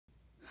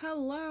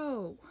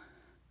Hello!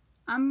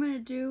 I'm going to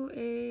do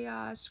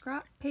a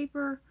scrap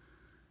paper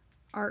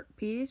art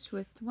piece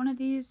with one of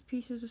these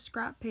pieces of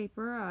scrap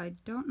paper. I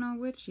don't know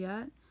which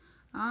yet.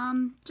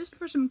 Just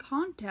for some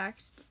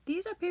context,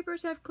 these are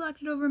papers I've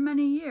collected over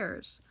many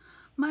years.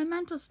 My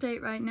mental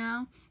state right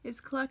now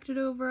is collected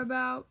over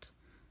about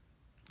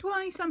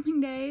 20-something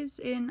days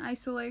in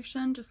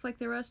isolation, just like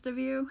the rest of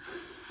you.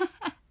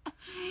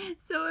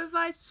 So if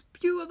I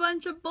spew a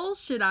bunch of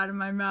bullshit out of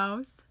my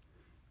mouth,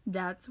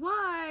 that's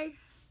why.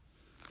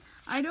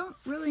 I don't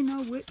really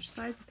know which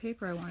size of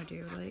paper I want to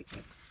do. Like,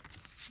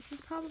 this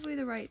is probably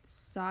the right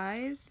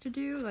size to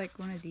do, like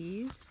one of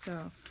these. So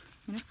I'm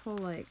going to pull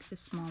like the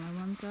smaller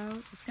ones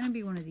out. It's going to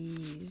be one of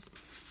these.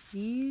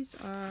 These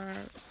are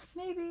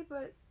maybe,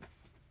 but a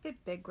bit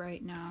big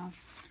right now.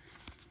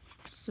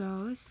 So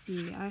let's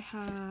see. I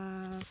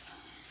have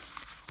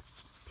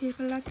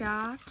paper like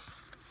that.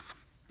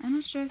 I'm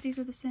not sure if these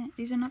are the same.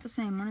 These are not the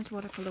same. One is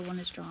watercolor, one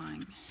is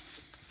drawing.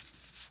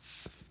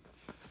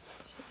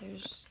 So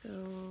there's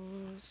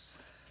those.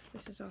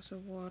 This is also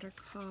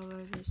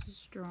watercolor. This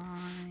is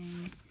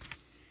drawing.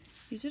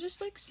 These are just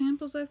like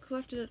samples I've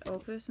collected at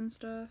Opus and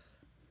stuff.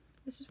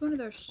 This is one of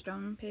their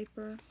stone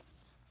paper.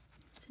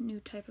 It's a new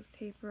type of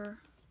paper.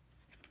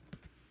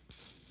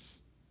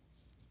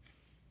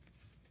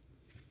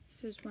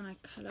 This is one I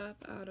cut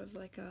up out of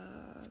like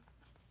a,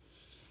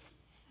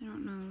 I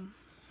don't know,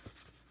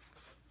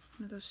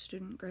 one of those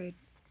student grade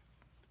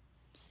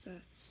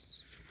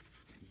sets.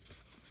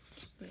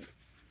 Just like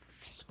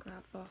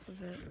scrap off of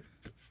it.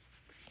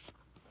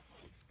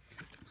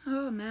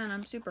 Oh man,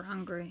 I'm super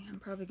hungry. I'm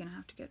probably gonna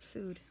have to get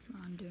food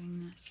while I'm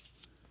doing this.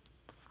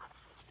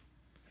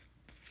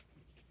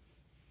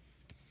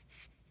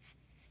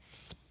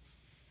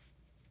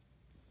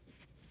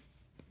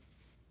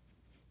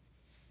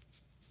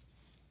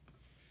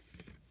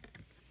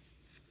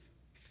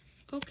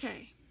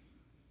 Okay.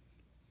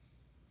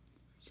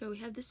 So we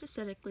have this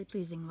aesthetically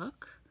pleasing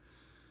look.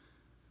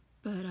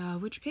 But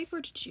which paper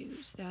to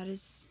choose? That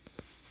is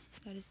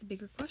the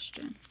bigger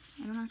question.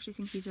 I don't actually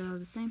think these are all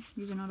the same.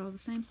 These are not all the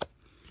same.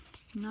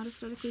 Not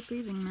aesthetically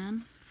pleasing,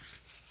 man.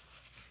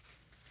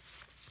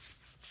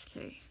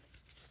 Okay.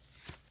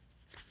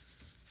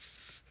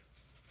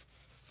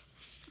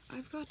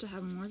 I've got to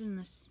have more than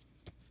this.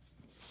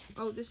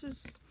 Oh, this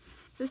is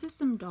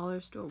some dollar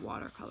store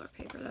watercolor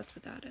paper. That's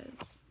what that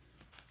is.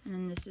 And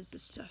then this is the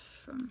stuff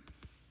from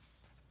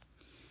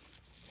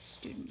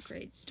student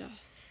grade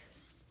stuff.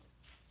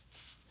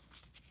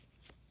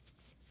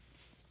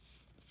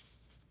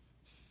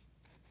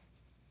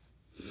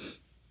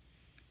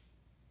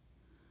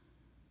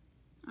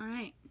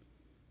 Alright.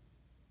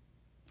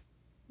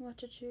 What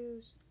to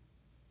choose?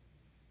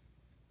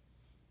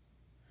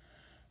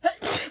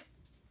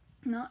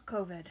 Not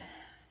COVID.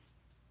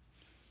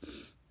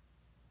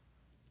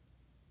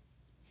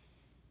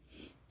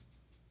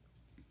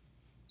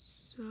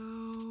 So,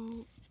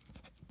 I'm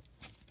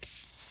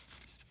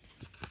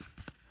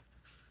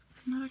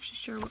not actually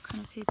sure what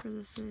kind of paper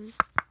this is.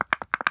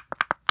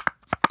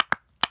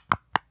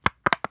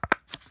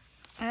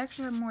 I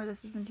actually have more.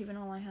 This isn't even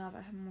all I have.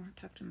 I have more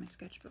tucked in my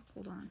sketchbook.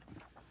 Hold on.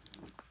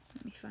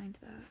 Let me find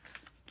that.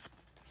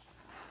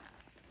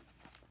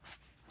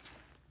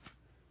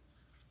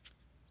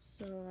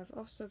 So I've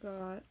also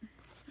got,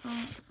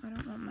 oh, I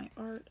don't want my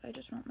art. I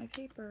just want my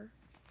paper.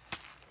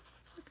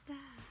 Look at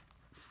that.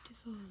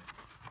 Beautiful.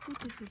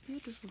 Beautiful,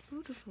 beautiful,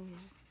 beautiful.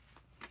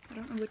 I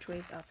don't know which way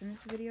is up in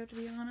this video, to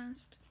be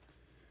honest.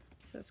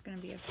 So it's going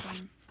to be a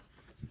fun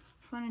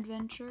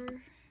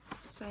adventure,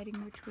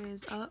 deciding which way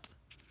is up.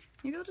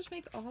 Maybe I'll just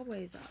make all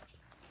ways up.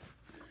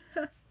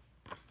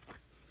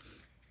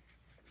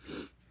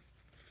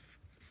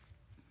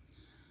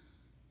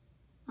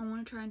 I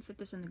want to try and fit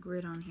this in the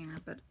grid on here,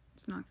 but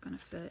it's not going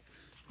to fit.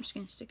 I'm just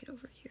going to stick it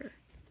over here.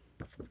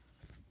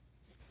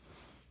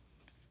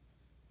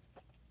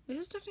 It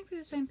is technically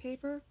the same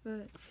paper,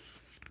 but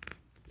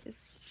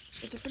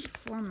it's a different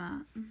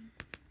format.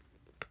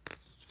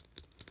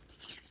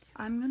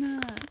 I'm going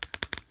to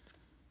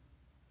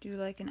do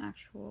like an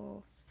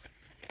actual...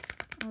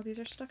 Oh, these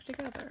are stuck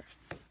together.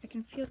 I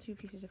can feel two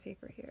pieces of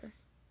paper here.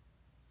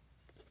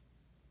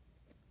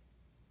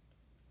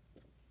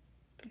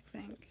 I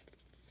think.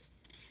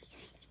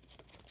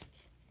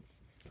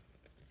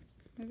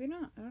 Maybe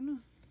not. I don't know.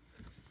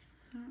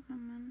 I don't know,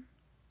 man.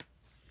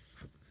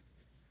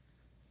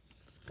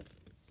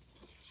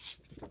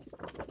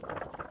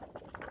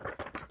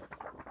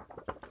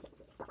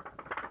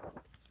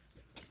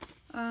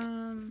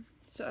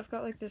 So I've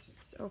got like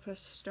this Opus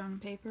stone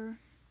paper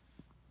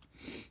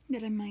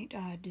that I might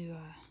do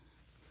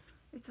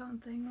its own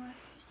thing with.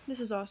 This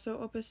is also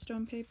Opus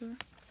stone paper,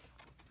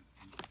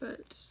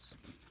 but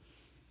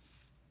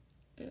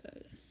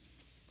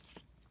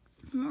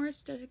more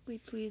aesthetically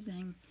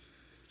pleasing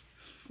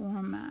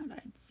format,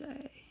 I'd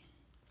say,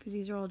 because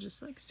these are all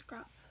just like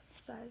scrap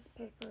size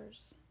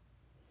papers.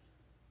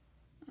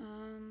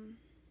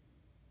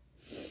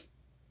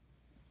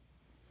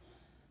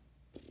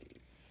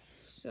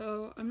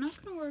 So I'm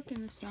not going to work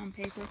in the stone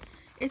paper.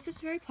 It's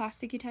this very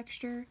plasticky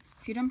texture.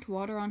 If you dumped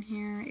water on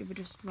here, it would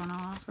just run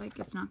off. Like,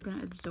 it's not going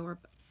to absorb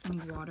any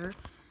water.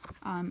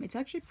 It's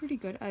actually pretty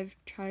good. I've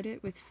tried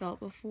it with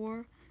felt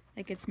before.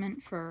 Like, it's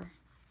meant for,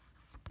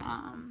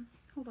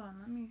 hold on,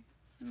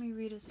 let me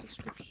read its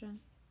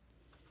description.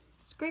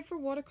 It's great for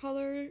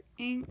watercolor,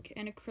 ink,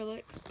 and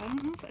acrylics. I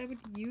don't know if I would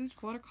use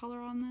watercolor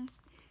on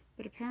this,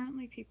 but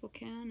apparently people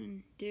can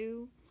and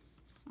do.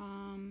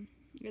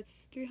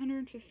 It's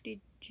 350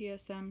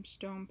 GSM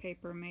stone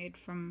paper made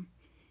from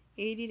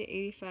 80 to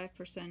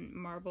 85%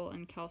 marble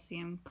and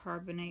calcium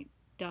carbonate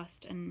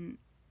dust and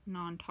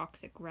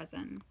non-toxic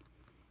resin.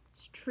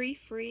 It's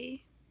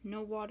tree-free,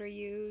 no water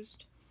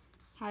used,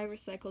 high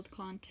recycled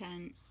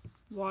content,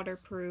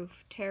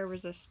 waterproof,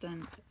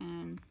 tear-resistant,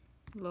 and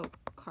low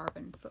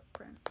carbon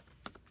footprint.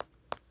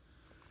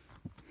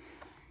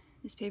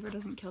 This paper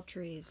doesn't kill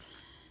trees.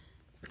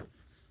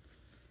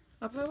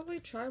 I'll probably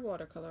try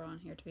watercolor on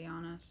here, to be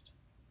honest.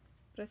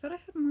 But I thought I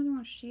had more than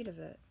one sheet of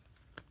it.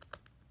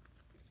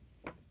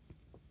 I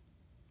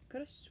could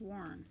have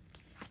sworn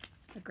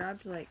I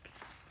grabbed like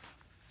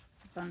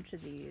a bunch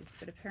of these,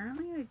 but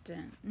apparently I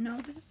didn't. No,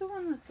 this is the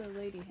one that the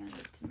lady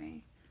handed to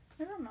me.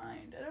 Never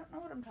mind. I don't know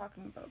what I'm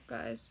talking about,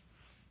 guys.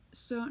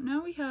 So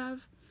now we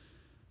have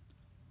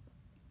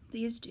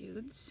these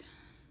dudes.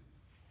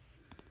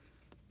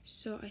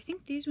 So I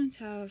think these ones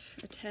have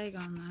a tag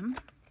on them.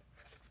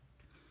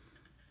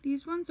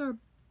 These ones are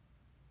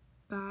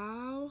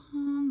Bao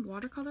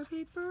watercolor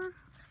paper.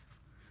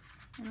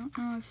 I don't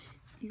know if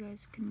you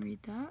guys can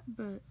read that,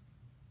 but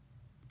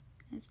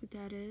that's what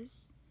that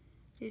is.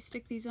 They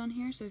stick these on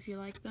here, so if you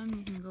like them,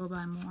 you can go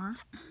buy more.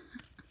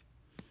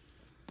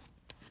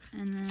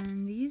 And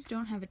then these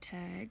don't have a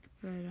tag,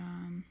 but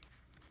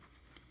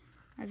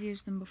I've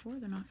used them before.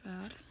 They're not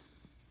bad.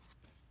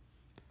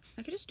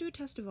 I could just do a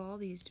test of all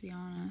these, to be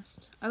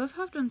honest. I love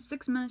how I've done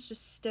 6 minutes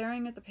just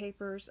staring at the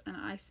papers, and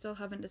I still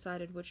haven't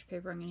decided which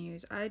paper I'm going to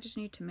use. I just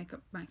need to make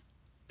up my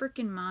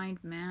freaking mind,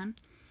 man.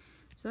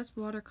 So that's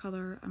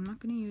watercolor. I'm not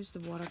going to use the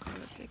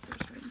watercolor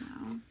papers right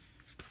now.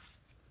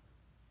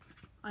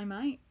 I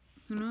might.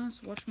 Who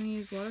knows? Watch me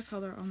use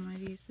watercolor on one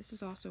of these. This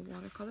is also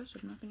watercolor, so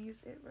I'm not going to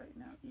use it right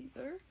now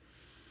either.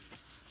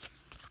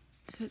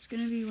 So it's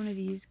going to be one of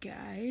these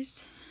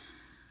guys.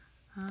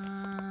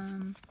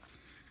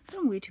 I've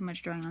done way too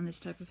much drawing on this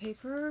type of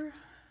paper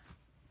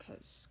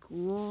because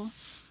school,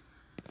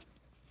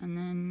 and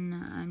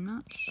then I'm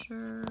not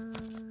sure.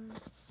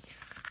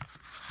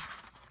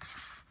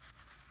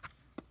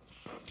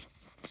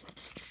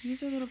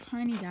 These are little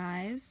tiny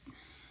guys,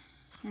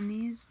 and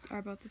these are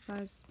about the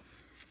size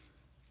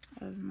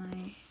of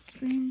my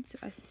screen, so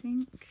I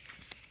think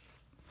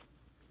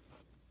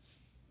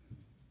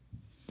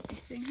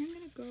I'm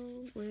gonna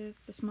go with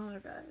the smaller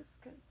guys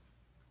because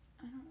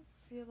I don't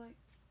feel like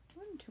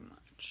doing too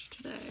much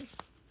today.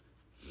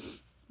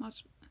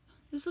 Watch.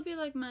 This will be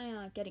like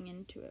my getting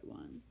into it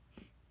one.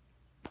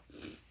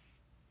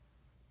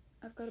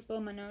 I've got to blow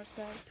my nose,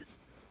 guys.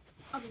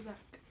 I'll be back.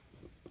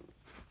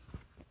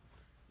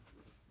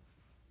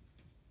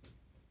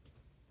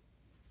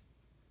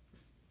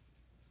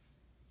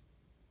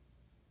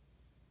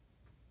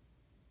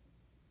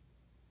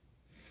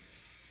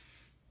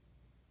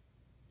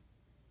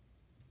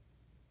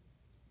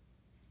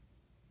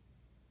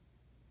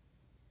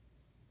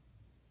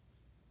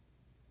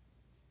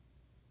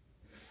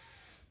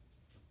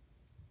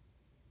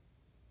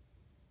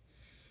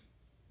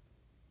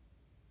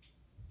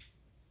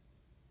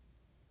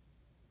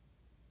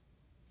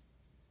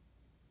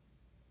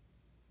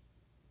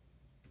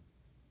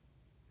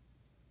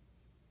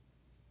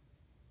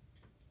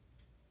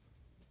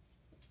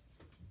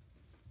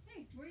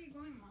 Where are you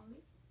going,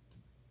 Molly?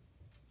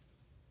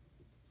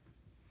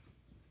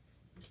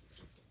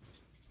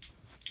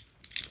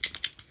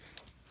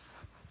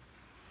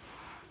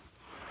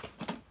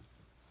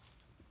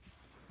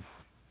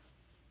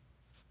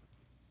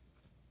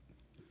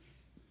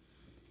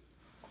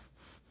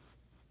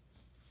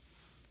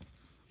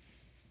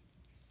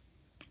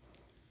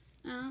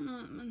 I don't know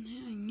what I'm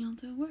hanging out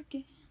to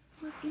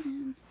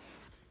working.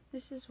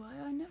 This is why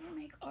I never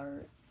make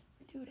art.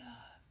 Doodah,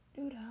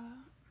 doodah.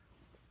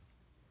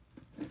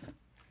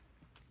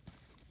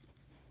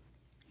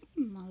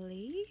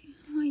 Molly,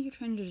 why are you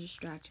trying to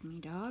distract me,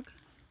 dog?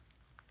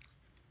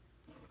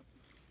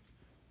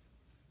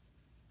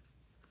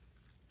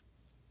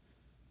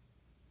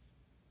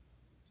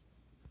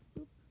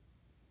 Oop.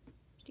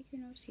 Stick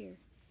your nose here.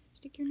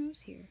 Stick your nose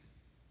here.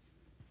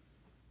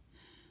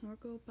 Or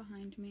go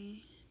behind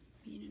me.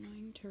 Be an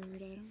annoying turd,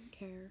 I don't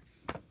care.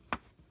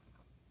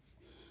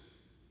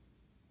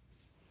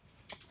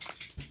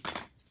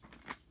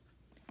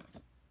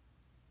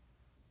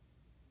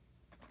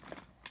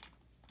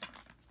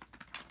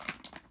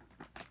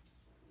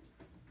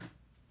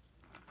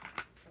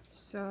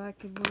 So I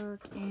could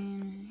work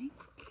in,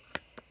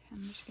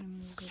 I'm just going to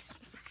move this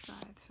to the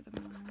side for the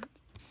moment.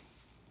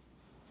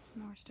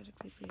 More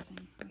aesthetically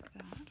pleasing like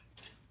that.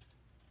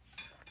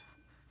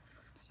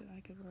 So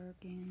I could work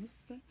in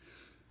this. I'm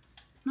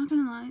not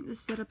gonna lie, this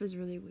setup is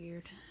really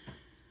weird.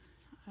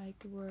 I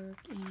could work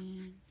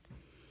in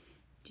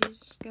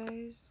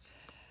disguise.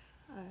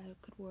 I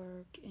could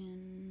work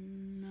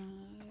in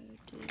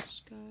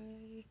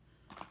disguise.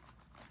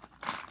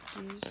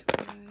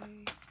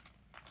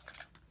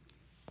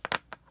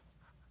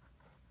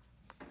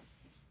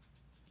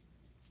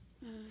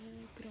 I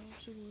could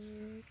also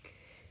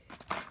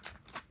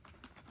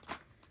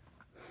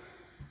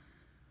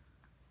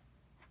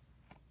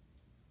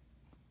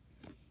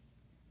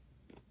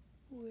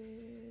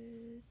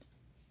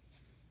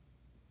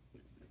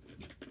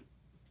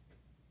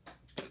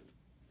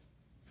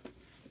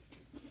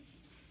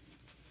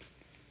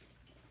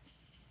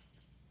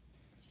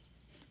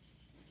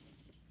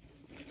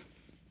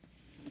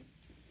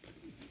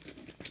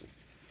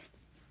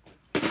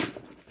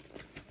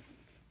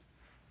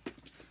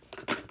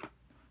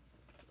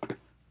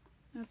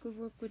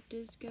work with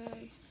this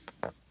guy.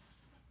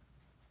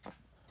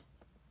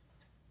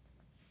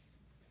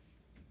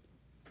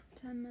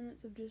 10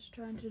 minutes of just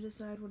trying to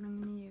decide what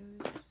I'm going to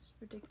use. This is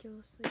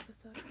ridiculously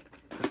pathetic.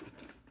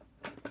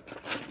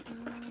 I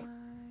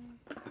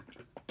work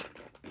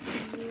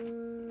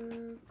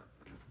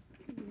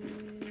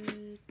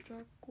with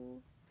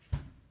charcoal.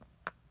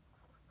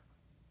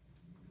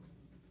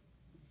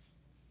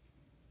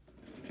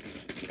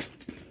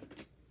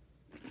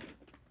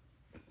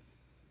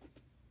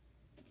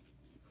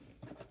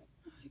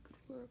 I could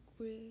work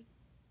with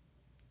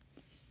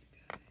this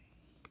guy.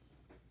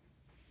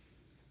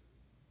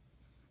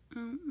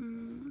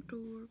 To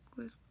work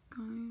with,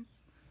 guys.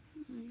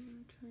 I'm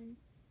gonna try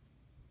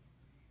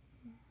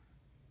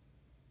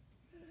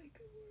that I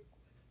could work with.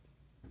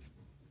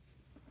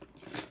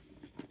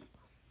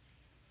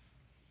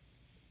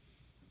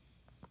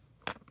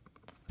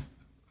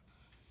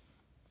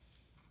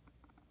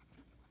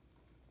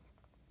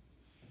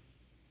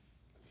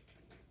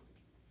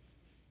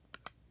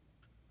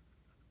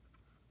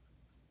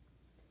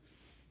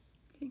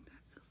 I think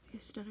that fills the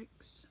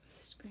aesthetics of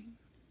the screen.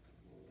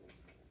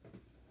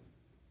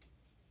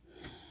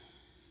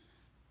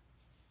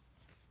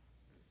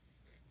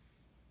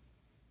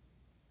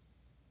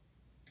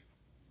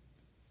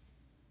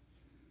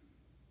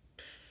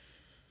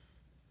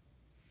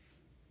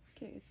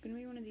 Okay, it's gonna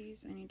be one of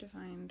these. I need to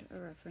find a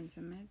reference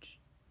image.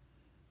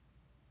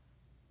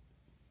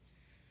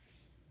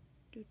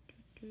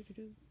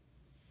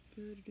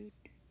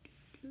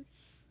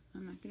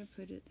 I'm not gonna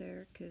put it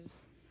there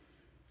because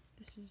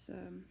this is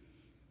I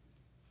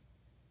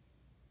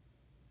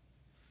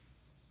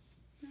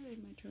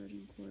laid my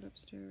charging cord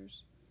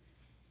upstairs.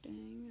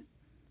 Dang it,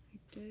 I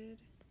did.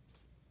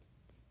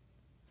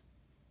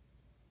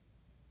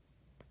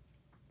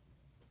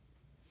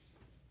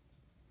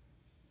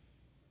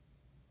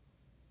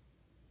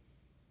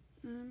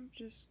 I'm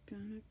just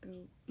gonna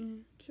go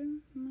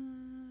into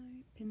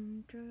my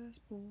Pinterest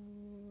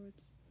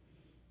boards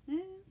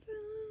and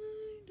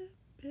find a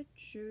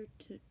picture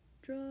to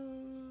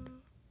draw.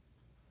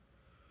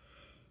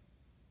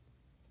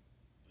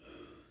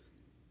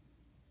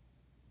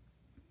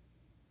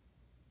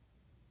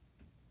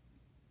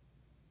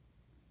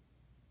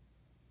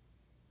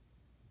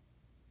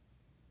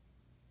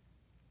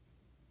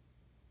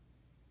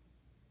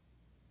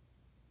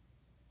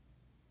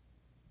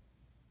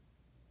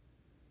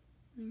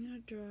 I'm gonna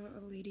draw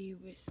a lady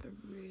with a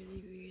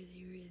really,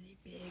 really, really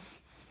big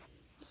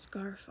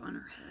scarf on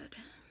her head.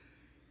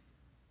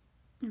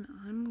 And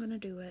I'm gonna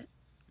do it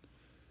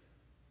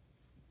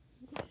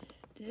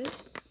with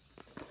this.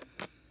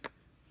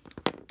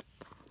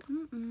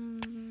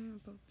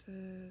 About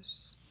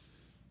this.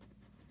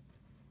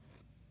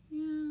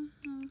 Yeah,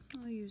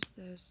 I'll use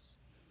this.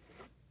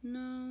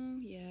 No,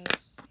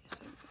 yes, I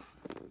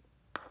will.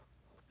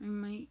 I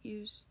might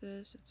use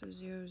this. It's a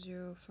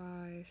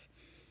 005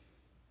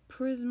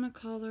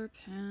 Prismacolor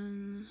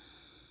pen.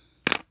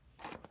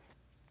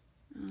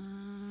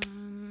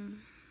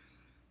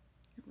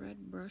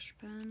 Red brush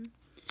pen.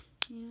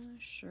 Yeah,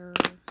 sure.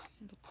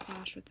 It'll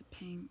clash with the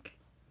pink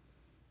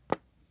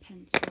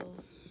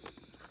pencil.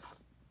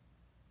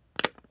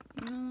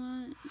 You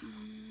know what?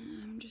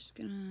 I'm just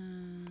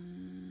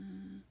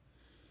gonna...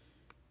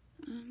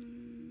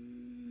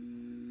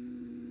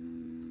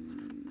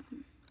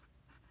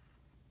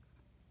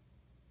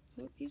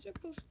 well, these are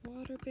both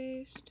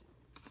water-based.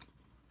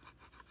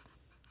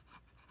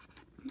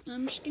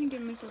 I'm just gonna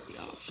give myself the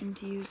option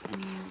to use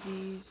any of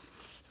these.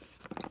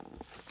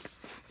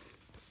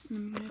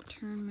 I'm gonna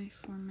turn my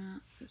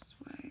format this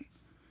way.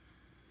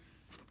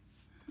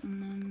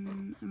 And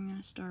then I'm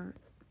gonna start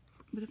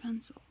with a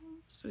pencil.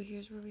 So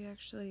here's where we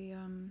actually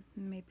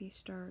maybe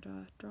start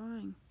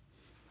drawing,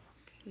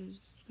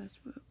 because that's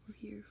what we're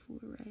here for,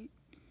 right?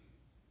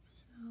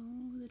 So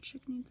the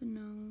chick needs a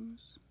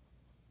nose.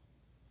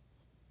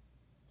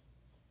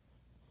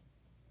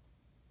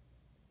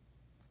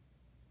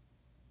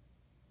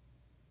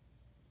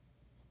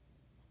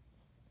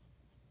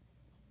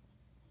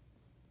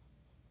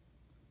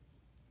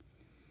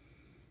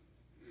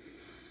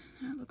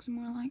 That looks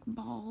more like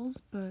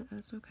balls, but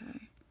that's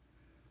okay.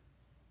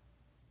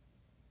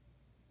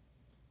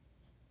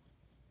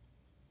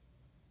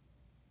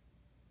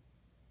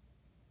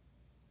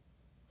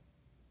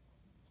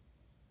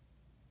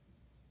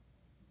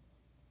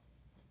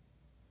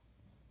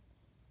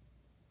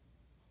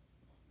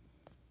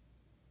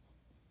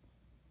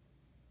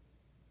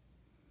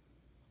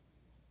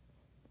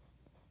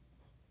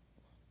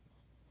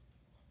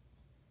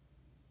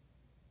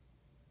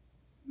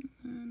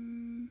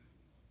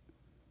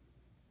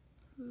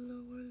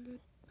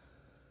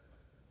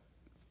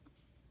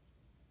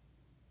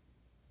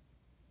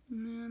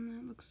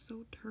 looks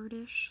so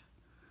turdish.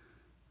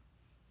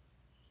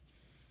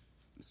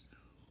 So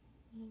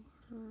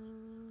her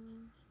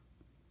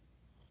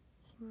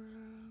brow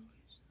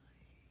is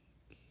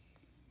like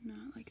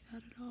not like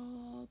that at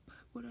all, but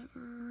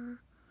whatever.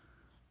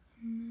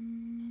 And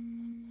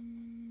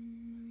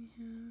then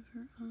we have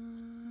her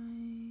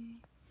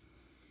eye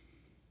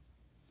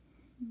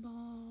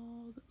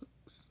ball that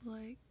looks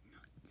like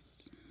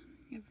nuts.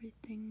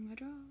 Everything my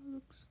jaw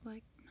looks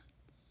like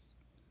nuts.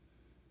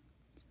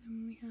 So then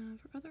we have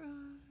her other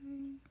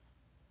eye.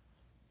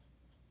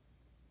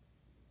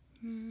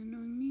 And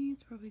knowing me,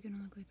 it's probably gonna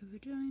look like a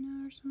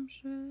vagina or some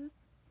shit.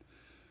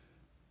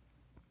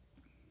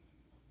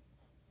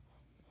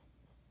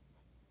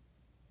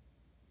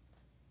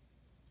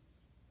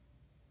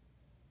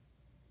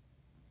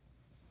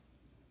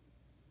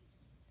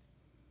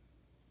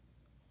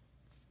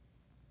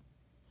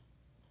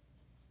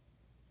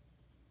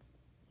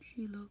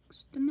 She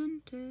looks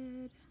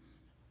demented.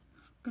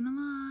 Gonna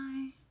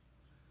lie.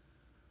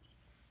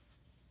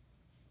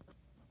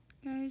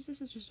 Guys,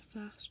 this is just a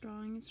fast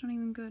drawing. It's not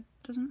even good.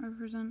 It doesn't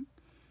represent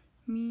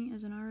me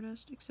as an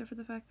artist, except for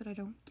the fact that I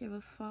don't give a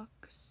fuck,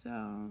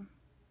 so...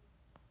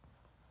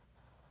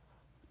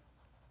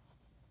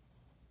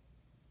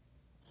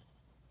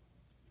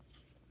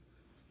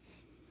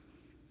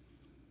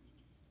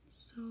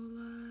 So,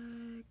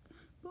 like,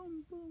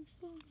 boom, boom,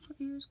 boom, her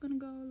ear's gonna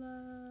go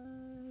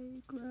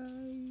like,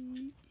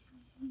 right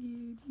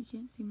here. You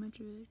can't see much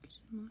of it because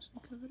it's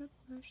mostly covered up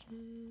by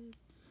shit.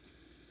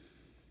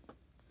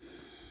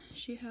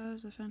 She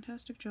has a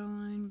fantastic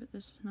jawline, but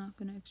this is not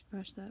gonna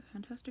express that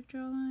fantastic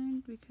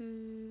jawline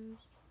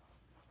because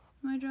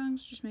my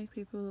drawings just make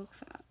people look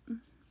fat.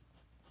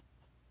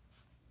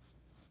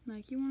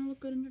 Like, you wanna look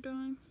good in your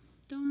drawing?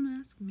 Don't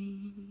ask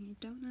me,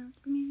 don't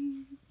ask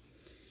me.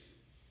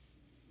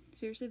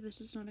 Seriously, this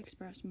does not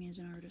express me as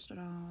an artist at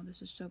all.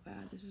 This is so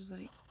bad. This is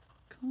like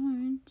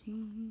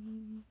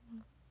quarantine.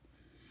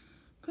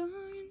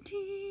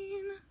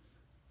 Quarantine.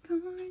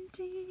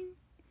 Quarantine.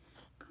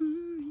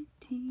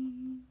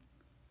 Quarantine.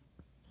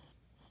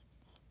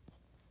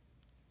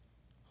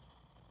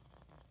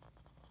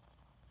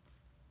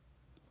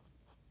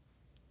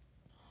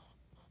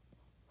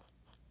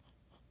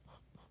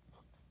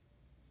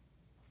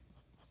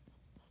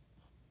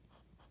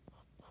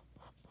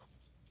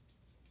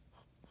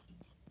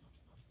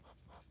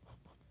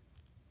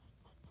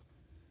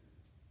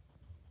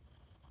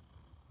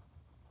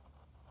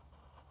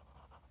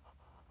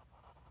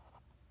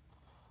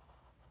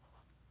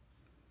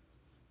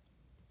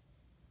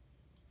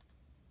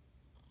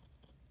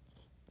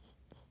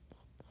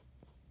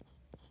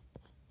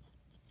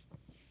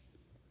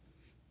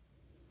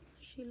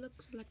 She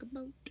looks like a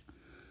boat.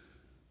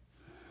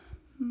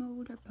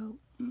 Motorboat,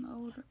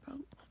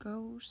 motorboat,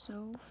 go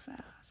so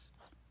fast.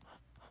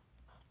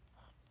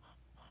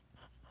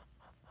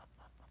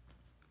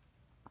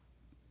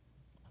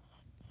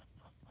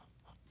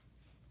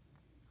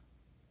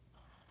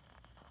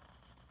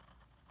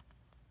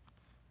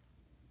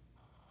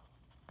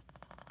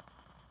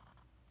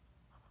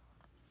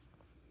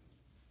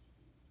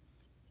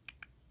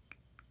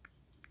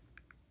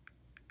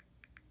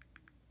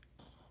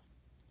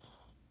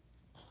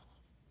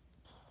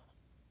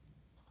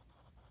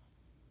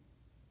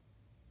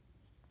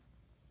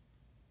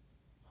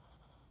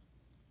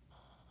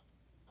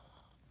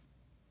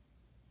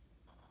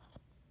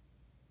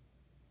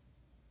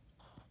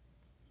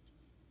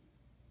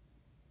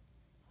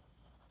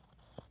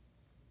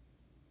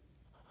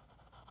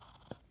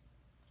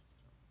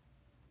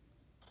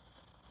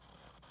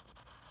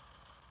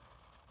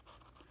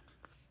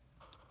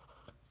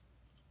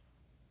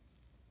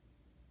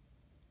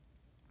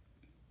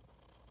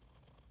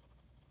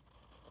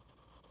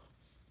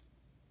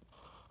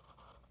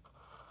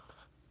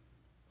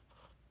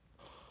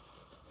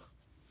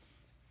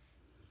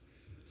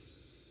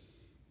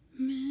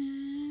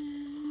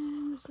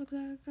 Man, this looks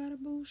like I got a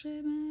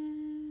bullshit,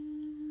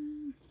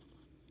 man.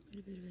 Got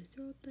a bit of a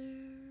throat there,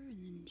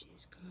 and then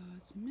she's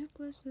got some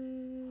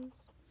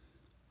necklaces.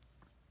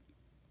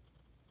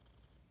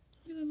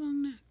 Really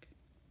long neck.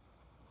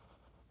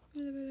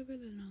 Really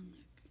long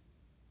neck.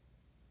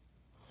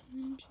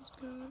 And then she's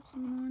got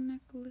some more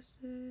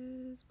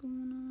necklaces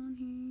going on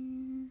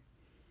here.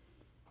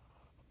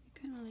 You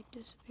kind of like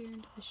disappear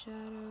into the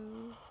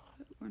shadow,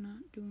 but we're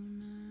not doing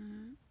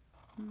that.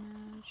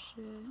 Mad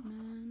shit,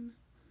 man.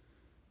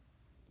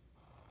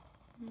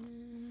 And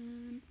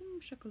then, boom,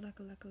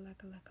 shakalaka laka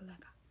laka laka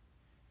laka.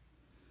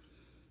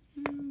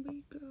 And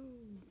we go.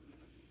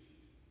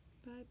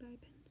 Bye bye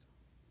pencil.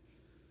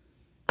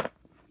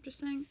 Just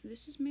saying,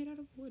 this is made out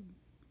of wood.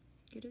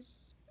 It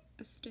is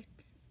a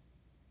stick.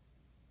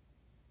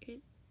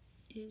 It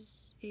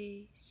is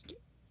a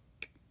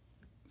stick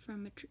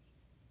from a tree,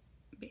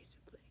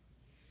 basically.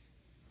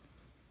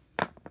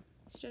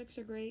 Aesthetics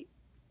are great,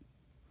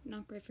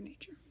 not great for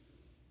nature.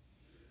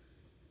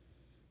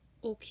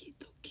 Okie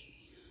dokie.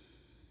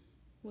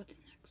 What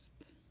next?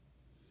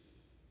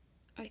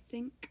 I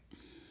think,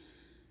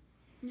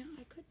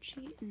 I could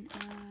cheat and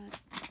add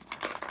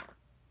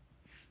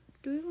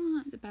Do we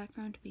want the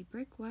background to be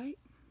brick white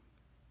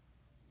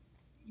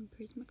in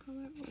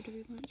Prismacolor, or do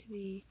we want it to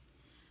be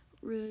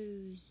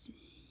rose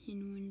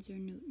in Winsor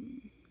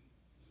Newton?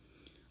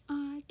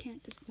 I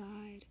can't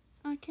decide.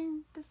 I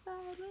can't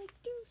decide. Let's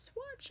do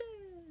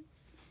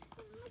swatches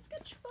in my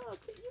sketchbook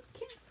that you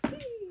can't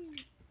see.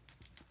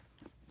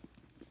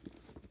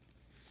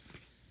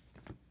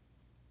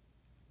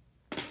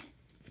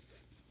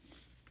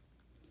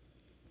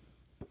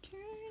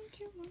 Turn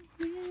to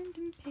a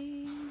random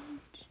page.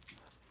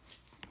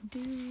 Do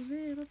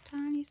little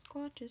tiny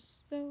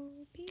swatches so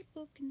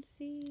people can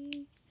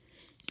see.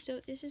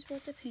 So this is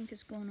what the pink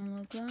is going to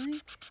look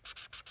like.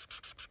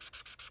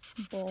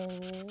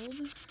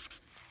 Bold.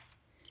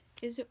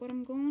 Is it what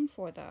I'm going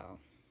for though?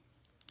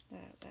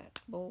 That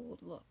bold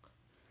look.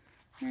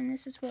 And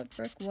this is what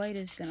brick white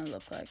is going to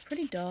look like.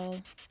 Pretty dull.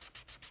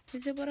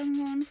 Is it what I'm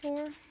going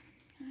for?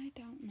 I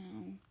don't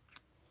know.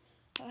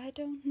 I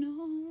don't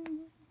know.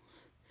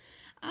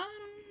 I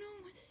don't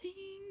know a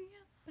thing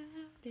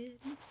about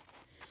it.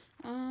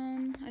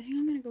 I think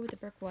I'm going to go with the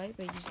brick white,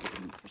 but use the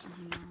pink for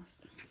something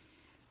else.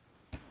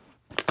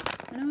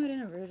 I know I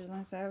didn't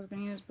originally say I was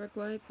going to use brick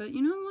white, but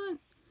you know what?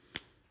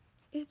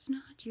 It's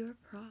not your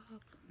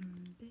problem,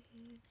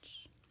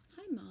 bitch.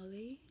 Hi,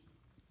 Molly.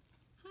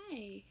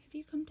 Hi. Have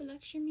you come to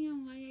lecture me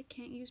on why I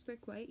can't use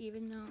brick white,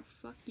 even though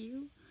fuck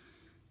you?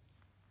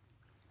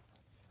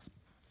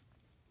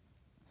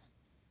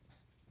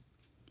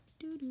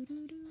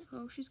 Do-do-do-do.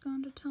 Oh, she's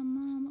gone to tell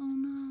Mom. Oh,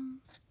 no.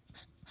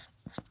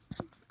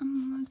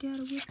 I'm gonna get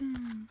a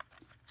whipping.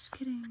 Just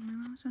kidding. My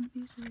mom's not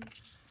abusive.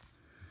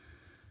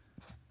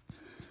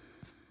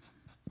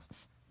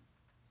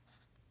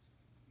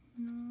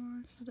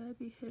 Nor should I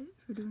be hit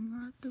for doing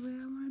art the way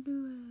I want to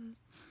do it.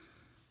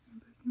 I'm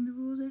breaking the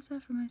rules I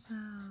set for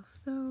myself.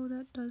 Though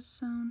that does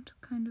sound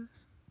kind of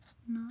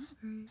not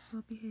very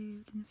well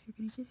behaved. And if you're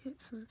gonna get hit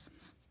for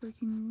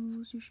breaking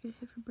rules, you should get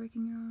hit for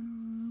breaking your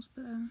own rules.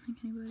 But I don't think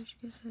anybody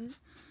should get hit.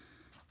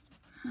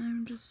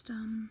 I'm just,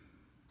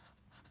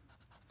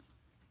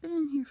 been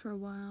in here for a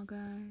while,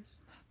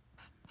 guys.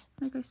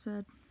 Like I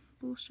said,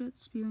 bullshit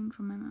spewing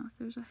from my mouth.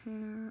 There's a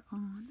hair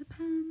on the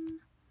pen.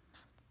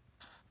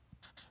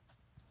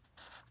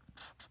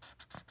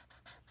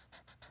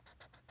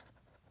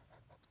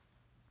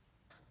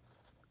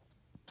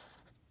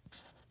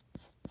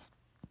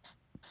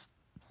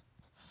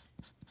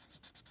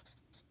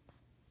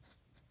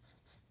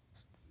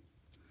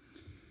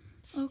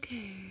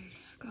 Okay,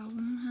 got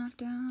one half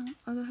down,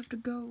 other half to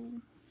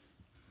go.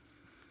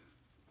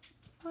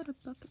 What a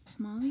bucket.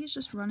 Molly is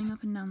just running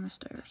up and down the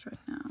stairs right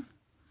now.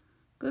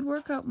 Good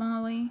workout,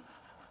 Molly,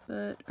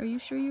 but are you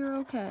sure you're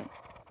okay?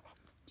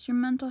 Is your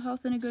mental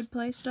health in a good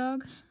place,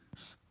 dog?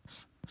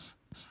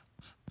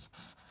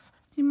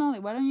 Hey, Molly,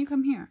 why don't you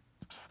come here?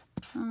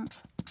 Oh,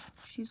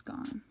 she's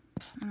gone.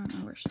 I don't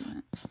know where she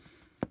went.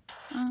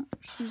 Oh,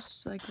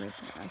 she's like right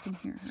there. I can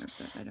hear her,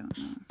 but I don't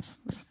know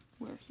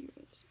where he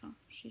is. Oh,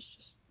 she's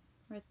just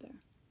right there,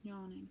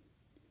 yawning.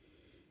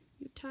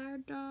 You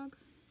tired, dog?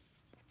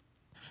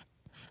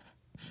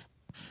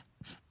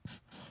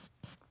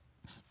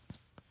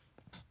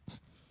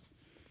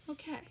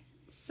 Okay,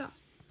 so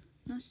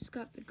now she's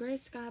got the gray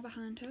sky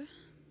behind her.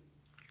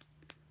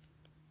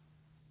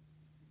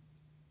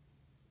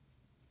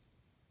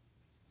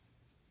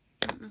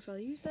 I don't know if I'll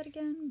use that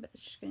again, but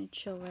it's just gonna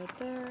chill right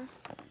there.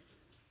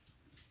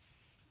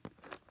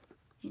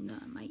 In the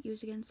I might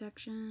use again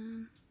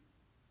section.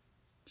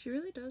 She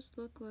really does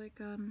look like,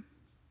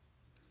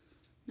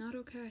 not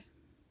okay.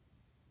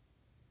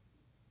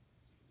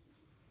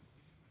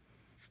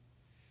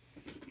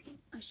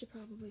 I should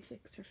probably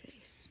fix her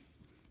face.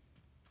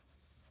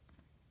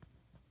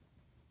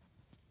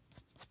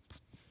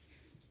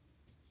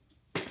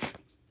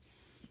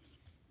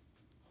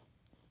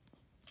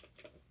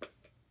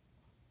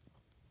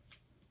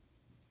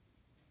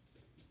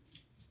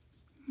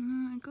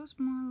 It goes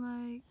more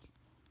like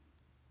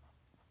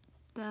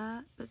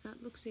that, but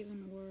that looks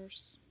even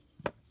worse.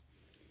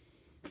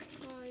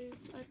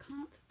 Guys, I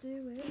can't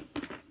do it.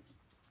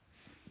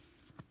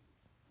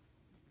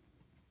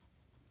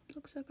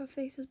 Looks like her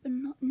face has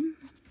been nuttin'.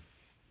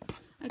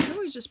 I could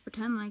always just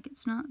pretend like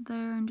it's not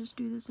there and just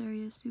do this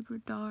area super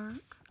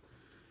dark.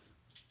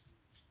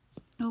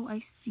 Oh, I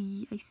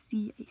see.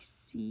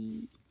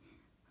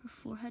 Her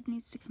forehead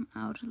needs to come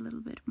out a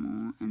little bit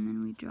more, and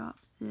then we drop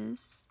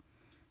this,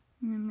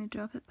 and then we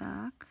drop it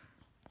back.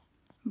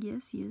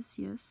 Yes.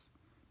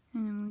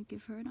 And then we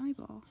give her an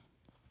eyeball.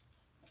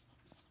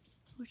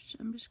 Which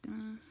I'm just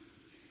gonna...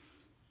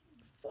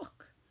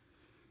 Fuck!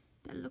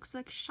 That looks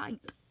like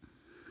shite.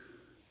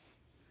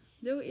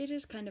 Though it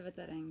is kind of at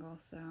that angle,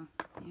 so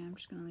yeah, I'm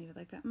just gonna leave it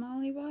like that.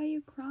 Molly, why are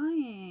you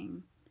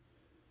crying?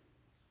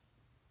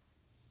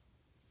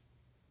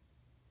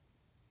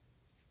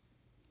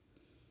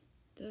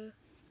 The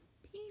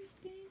penis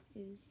game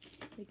is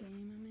the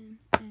game I'm in,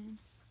 and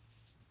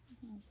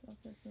oh fuck,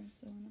 that sounds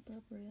so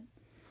inappropriate.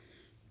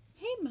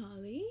 Hey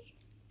Molly,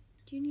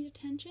 do you need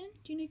attention?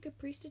 Do you need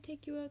Caprice to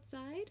take you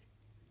outside?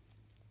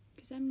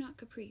 Because I'm not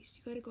Caprice.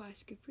 You gotta go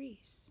ask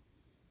Caprice.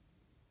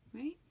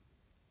 Right?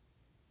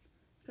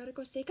 gotta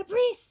go say,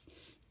 Caprice,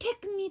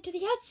 take me to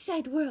the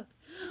outside world,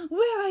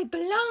 where I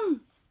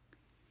belong.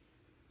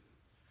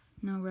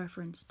 No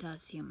reference to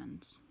us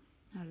humans.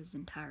 That is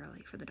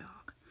entirely for the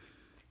dog.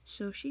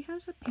 So she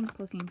has a pink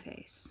looking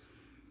face.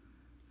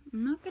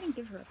 I'm not gonna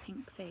give her a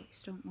pink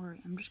face, don't worry.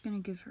 I'm just gonna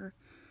give her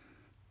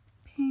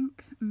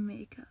pink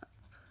makeup.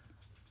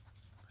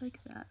 Like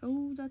that.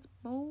 Oh, that's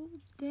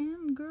bold.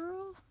 Damn,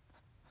 girl.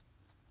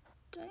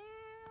 Damn.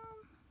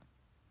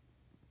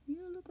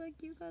 You look like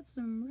you got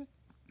some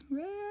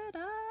red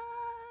eye.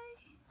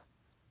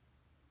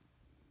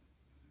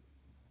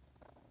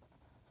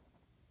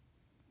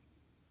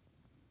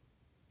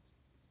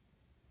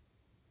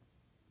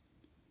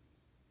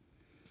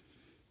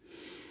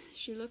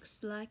 She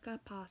looks like a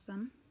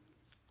possum.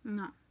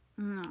 No,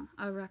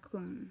 a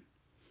raccoon.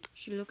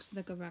 She looks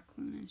like a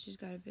raccoon, and she's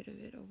got a bit of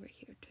it over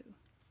here too.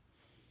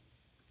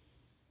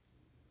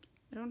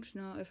 I don't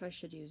know if I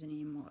should use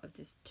any more of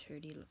this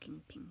dirty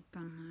looking pink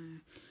on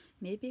her.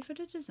 Maybe for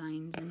the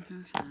designs in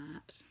her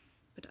hat,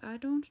 but I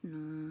don't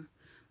know.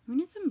 We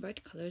need some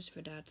bright colors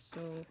for that,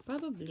 so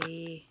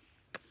probably.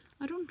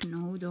 I don't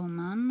know though,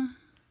 man.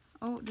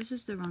 Oh, this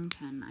is the wrong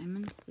pen. I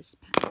meant this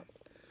pen.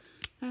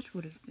 That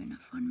would have been a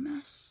fun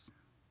mess.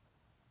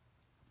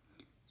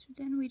 So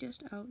then we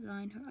just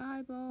outline her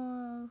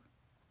eyeball.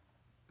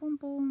 Boom,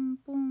 boom,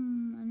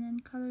 boom. And then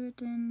color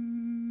it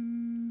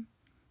in.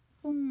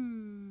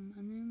 Boom.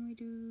 And then we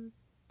do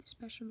the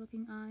special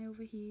looking eye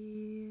over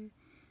here.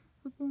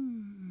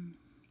 Boom.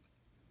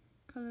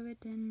 Color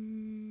it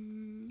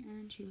in.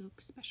 And she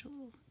looks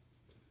special.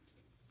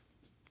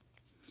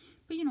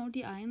 But you know,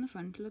 the eye in the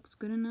front looks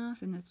good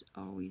enough, and that's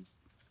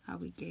always how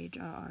we gauge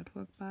our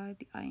artwork, by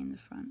the eye in the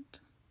front.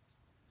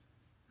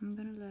 I'm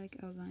gonna like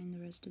outline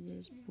the rest of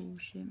this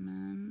bullshit,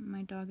 man.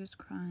 My dog is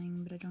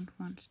crying, but I don't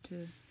want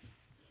to.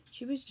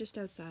 She was just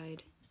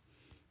outside.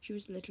 She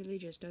was literally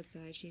just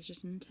outside. She's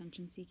just an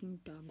attention-seeking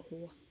dog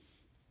whore.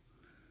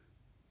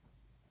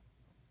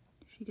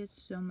 She gets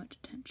so much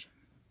attention.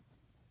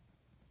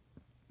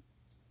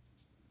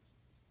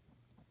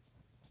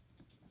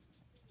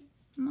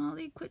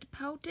 Molly, quit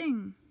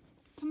pouting.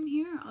 Come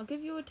here, I'll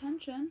give you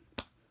attention.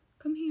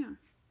 Come here.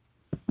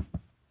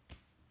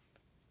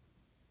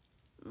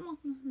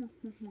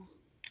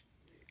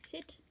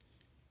 Sit.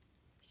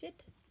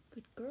 Sit.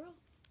 Good girl.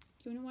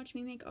 Do you want to watch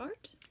me make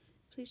art?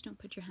 Please don't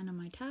put your hand on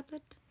my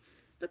tablet.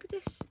 Look at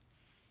this.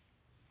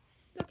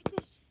 Look at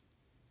this.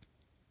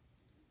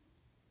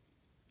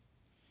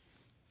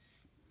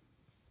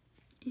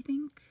 You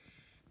think?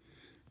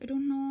 I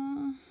don't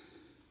know.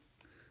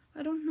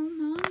 I don't know,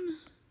 man.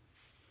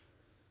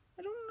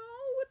 I don't know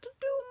what to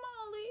do,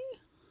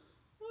 Molly.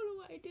 What do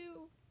I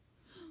do?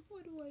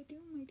 What do I do,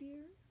 my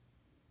dear?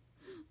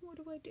 What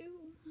do I do?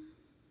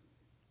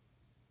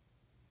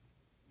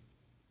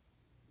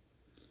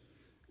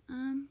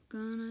 I'm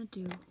gonna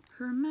do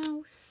her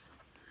mouth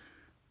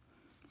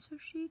so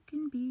she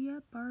can be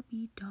a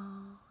Barbie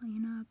doll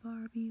in a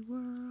Barbie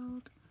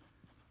world.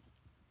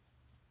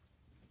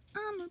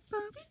 I'm a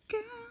Barbie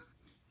girl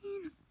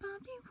in a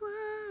Barbie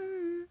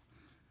world.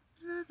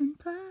 Loving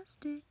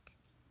plastic,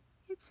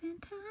 it's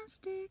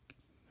fantastic.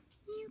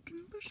 You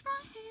can brush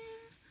my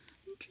hair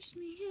and trust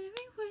me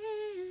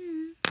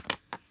everywhere.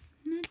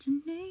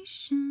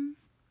 Imagination,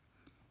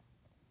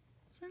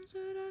 some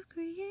sort of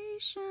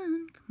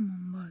creation. Come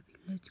on, Barbie,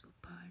 let's go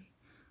party.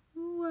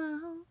 Ooh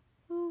wow,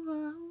 ooh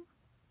wow.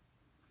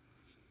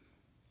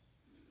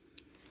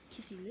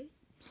 Kissy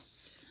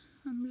lips.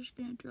 I'm just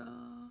gonna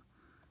draw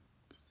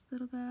this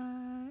little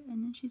guy,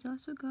 and then she's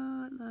also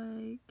got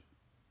like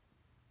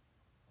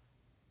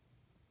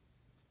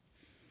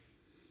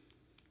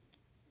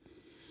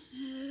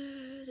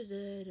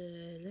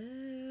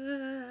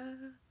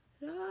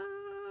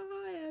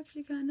I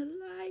actually kind of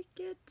like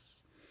it,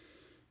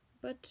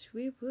 but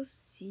we will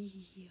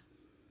see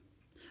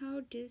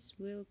how this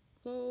will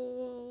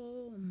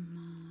go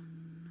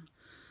on.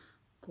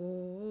 Go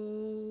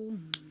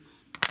on.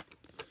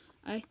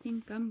 I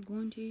think I'm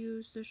going to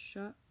use the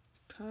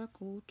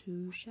charcoal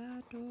to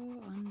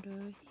shadow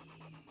under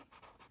here,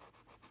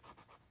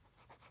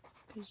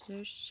 because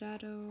there's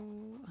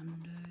shadow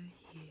under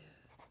here.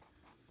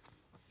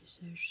 Is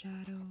there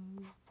shadow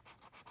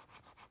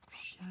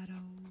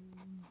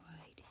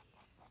right here.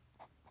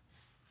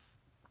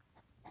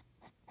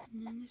 And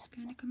then this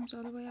kind of comes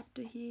all the way up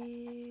to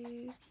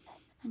here,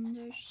 and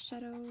there's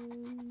shadows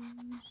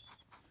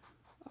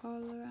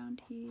all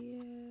around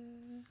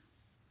here,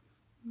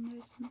 and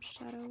there's some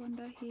shadow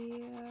under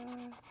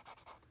here.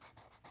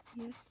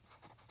 Yes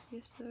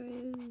there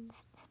is.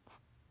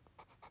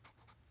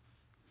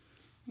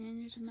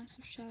 And there's a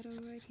massive shadow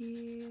right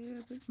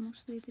here, but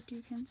mostly that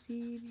you can't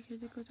see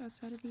because it goes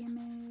outside of the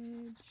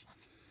image.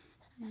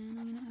 And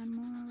I'm gonna add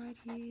more right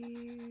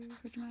here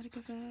for dramatic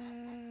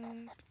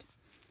effect.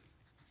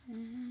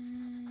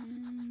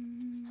 And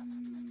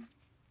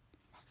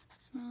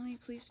Molly,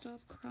 please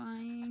stop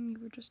crying.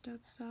 You were just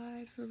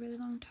outside for a really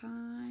long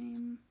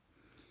time.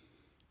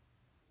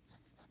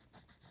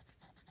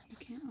 You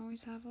can't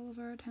always have all of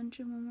our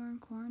attention when we're in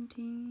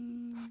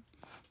quarantine.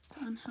 It's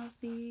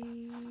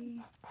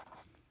unhealthy.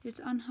 It's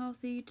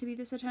unhealthy to be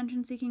this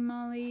attention-seeking,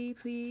 Molly.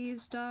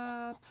 Please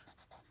stop.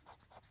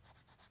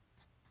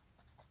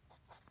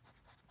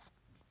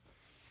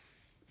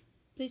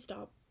 Please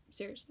stop.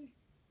 Seriously.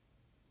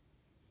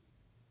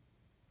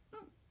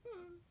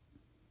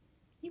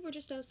 You were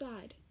just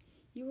outside.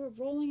 You were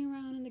rolling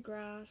around in the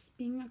grass,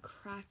 being a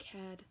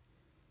crackhead.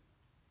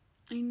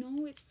 I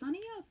know it's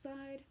sunny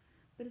outside,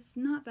 but it's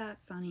not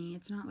that sunny.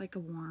 It's not like a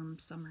warm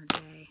summer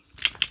day.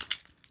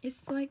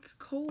 It's like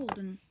cold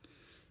and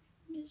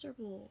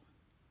miserable.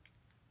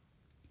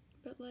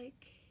 But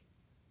like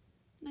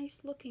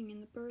nice looking,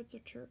 and the birds are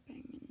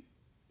chirping, and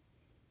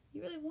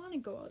you really want to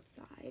go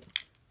outside.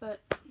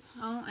 But,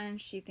 oh,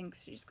 and she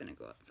thinks she's gonna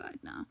go outside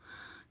now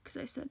because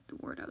I said the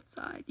word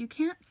outside. You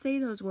can't say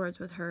those words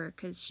with her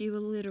because she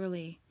will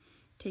literally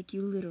take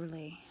you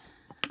literally.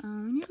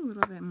 We need a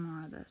little bit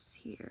more of this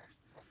here.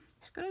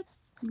 She's got a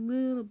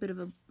little bit of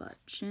a butt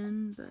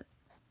chin, but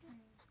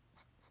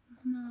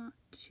not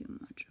too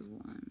much of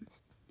one.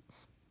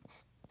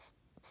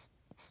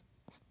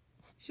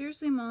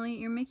 Seriously, Molly,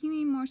 you're making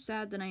me more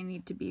sad than I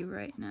need to be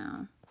right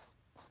now.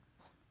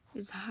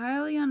 It's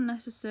highly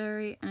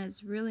unnecessary and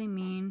it's really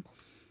mean.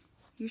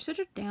 You're such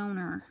a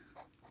downer.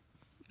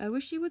 I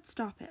wish you would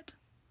stop it.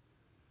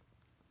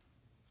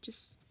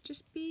 Just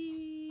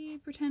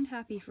pretend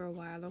happy for a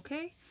while,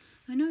 okay?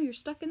 I know you're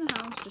stuck in the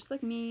house just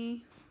like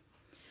me.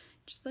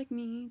 Just like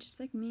me, just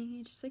like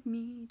me, just like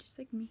me, just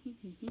like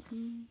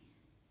me.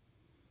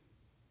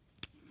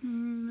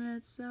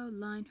 Let's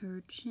outline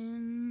her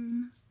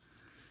chin.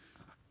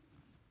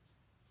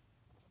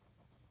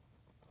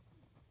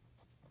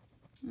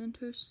 And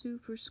her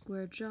super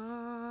square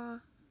jaw.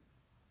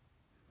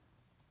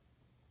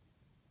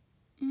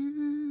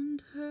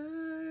 And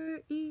her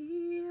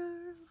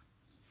ear.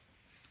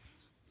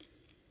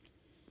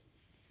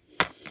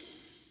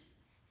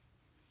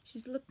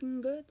 She's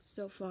looking good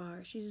so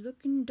far. She's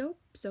looking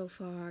dope so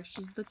far.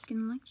 She's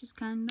looking like she's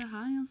kinda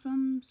high on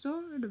some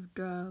sort of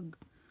drug.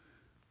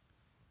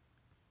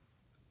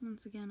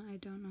 Once again, I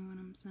don't know what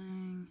I'm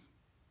saying.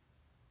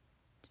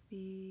 To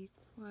be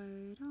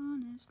quite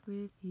honest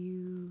with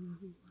you,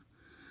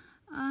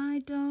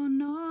 I don't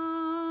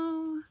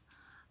know.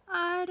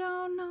 I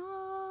don't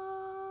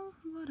know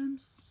what I'm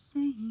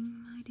saying,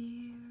 my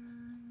dear.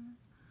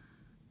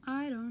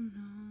 I don't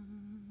know.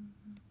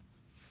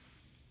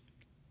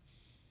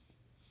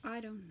 I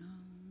don't know.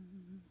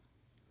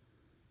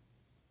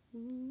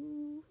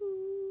 Ooh.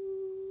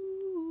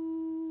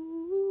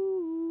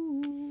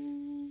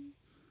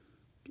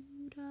 Do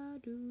da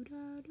do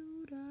da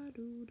do da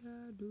do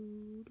da do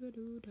da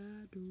do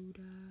da do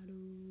da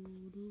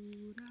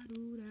do da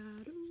do da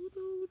do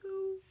do.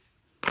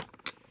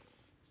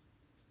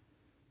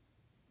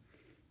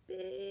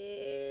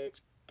 Bitch,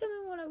 tell me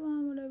what I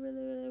want, what I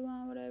really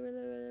want, what I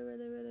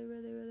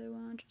really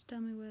want. Just tell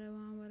me what I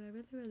want, what I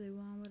really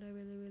want, what I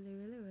really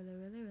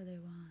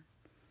want.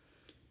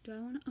 Do I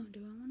wanna, do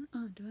I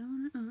wanna, do I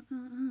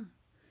wanna,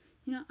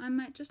 You know, I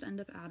might just end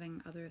up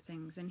adding other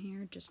things in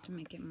here just to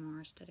make it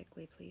more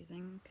aesthetically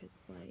pleasing, because,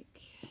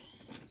 like,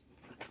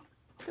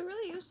 I could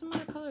really use some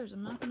other colors,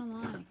 I'm not gonna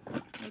lie.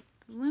 Like,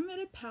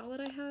 limited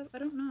palette I have, I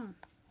don't know.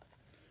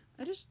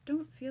 I just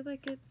don't feel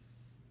like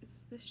it's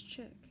this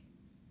chick.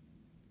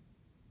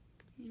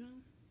 You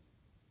know?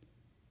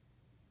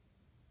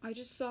 I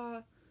just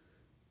saw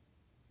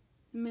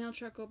the mail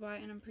truck go by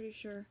and I'm pretty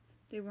sure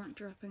they weren't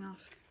dropping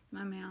off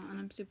my mail, and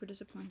I'm super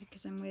disappointed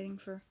because I'm waiting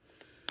for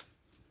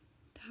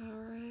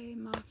Tauri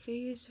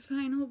Mafi's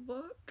final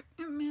book,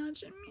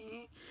 Imagine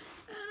Me,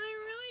 and I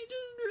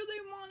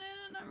really want it,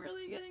 and I'm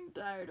really getting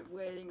tired of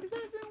waiting because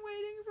I've been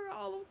waiting for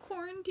all of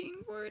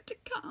quarantine for it to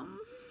come.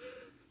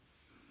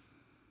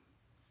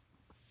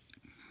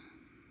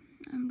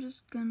 I'm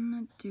just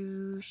gonna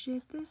do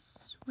shit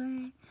this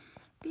way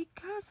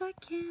because I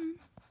can.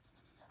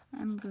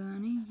 I'm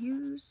gonna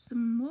use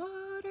some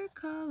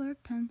watercolor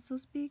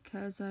pencils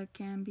because I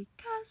can, Do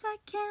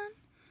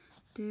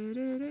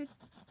do do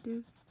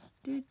do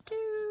do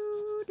do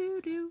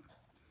do do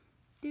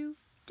do do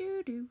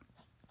do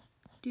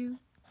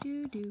do do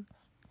do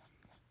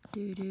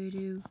do do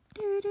do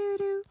do do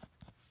do.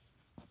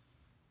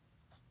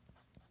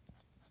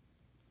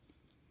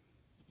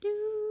 Do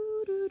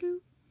do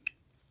do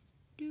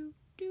do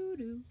do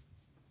do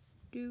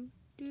do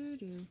do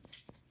do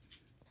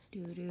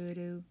do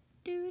do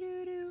do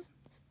do do.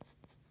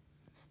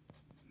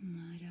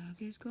 My dog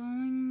is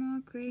going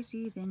more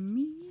crazy than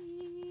me.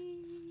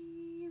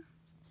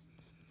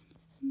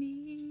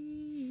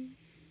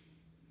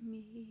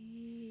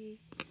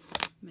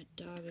 My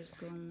dog is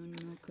going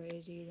more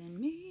crazy than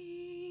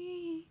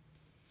me.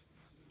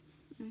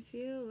 I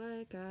feel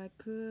like I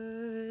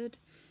could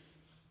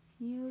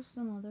use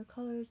some other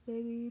colors,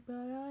 baby, but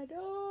I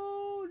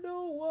don't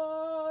know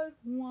what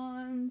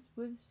ones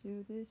would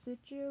suit this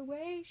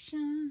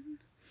situation.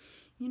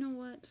 You know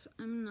what?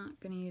 I'm not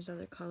gonna use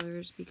other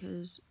colors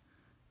because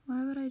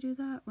why would I do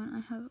that when I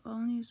have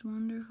all these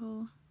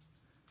wonderful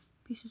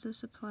pieces of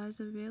supplies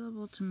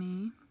available to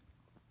me?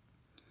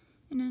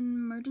 In an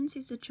emergency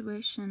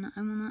situation,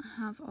 I will not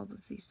have all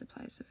of these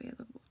supplies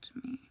available to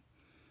me.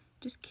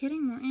 Just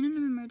kidding, we're in an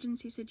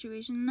emergency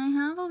situation and I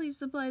have all these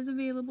supplies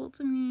available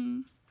to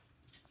me.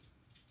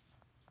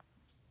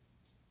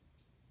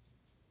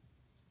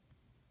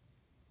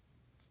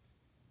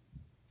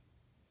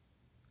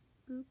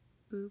 Boop,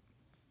 boop,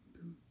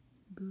 boop,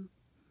 boop,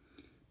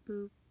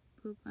 boop,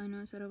 boop. I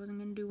know I said I wasn't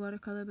going to do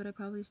watercolor, but I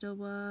probably still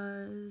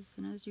was.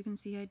 And as you can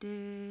see, I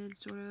did,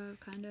 sort of,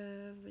 kind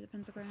of, with a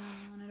pencil crayon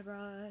and a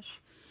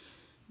brush.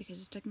 Because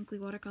it's technically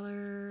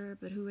watercolor,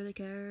 but who really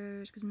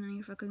cares? Because none of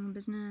your fucking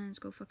business.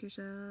 Go fuck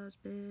yourselves,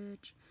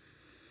 bitch.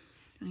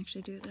 Don't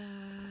actually do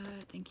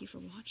that. Thank you for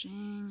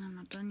watching. I'm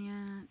not done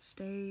yet.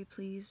 Stay,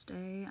 please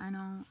stay. I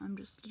know, I'm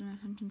just an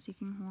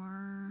attention-seeking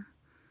whore.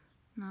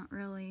 Not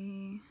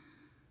really.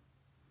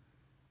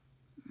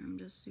 I'm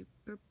just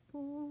super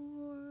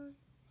bored.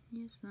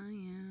 Yes, I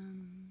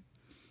am.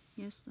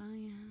 Yes, I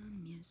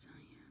am. Yes,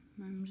 I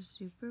am. I'm just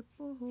super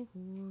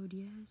bored.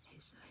 Yes,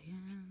 yes, I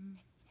am.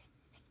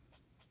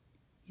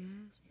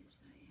 Yes,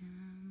 yes, I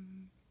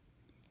am.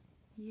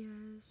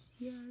 Yes,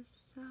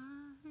 yes, I am.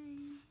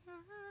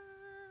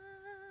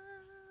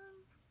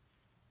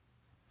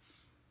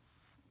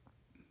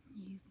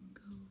 You can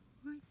go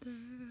right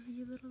there,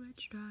 you little red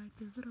stripe,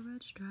 you little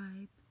red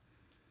stripe.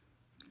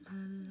 La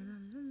la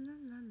la la la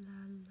la la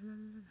la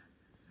la.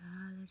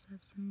 Let's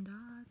have some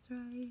dots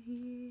right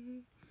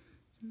here.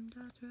 Some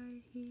dots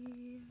right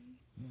here.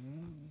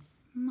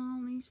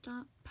 Molly,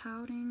 stop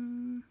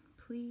pouting,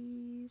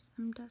 please.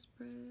 I'm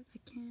desperate. I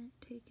can't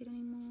take it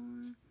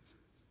anymore.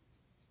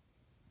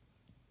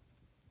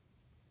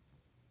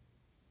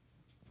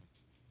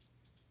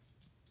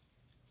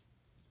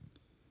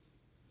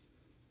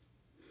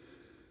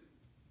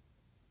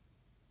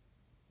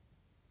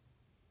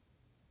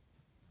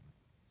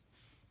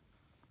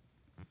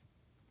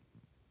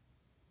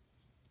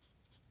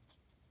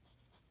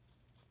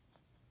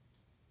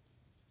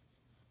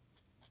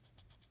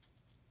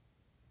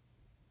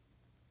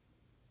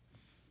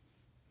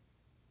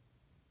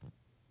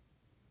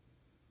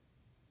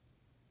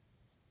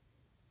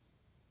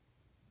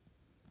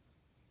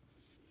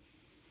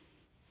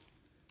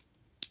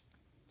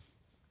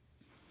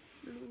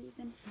 Blues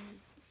and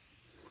reds.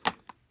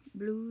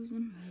 Blues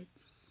and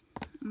reds.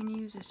 I'm gonna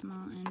use a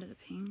small end of the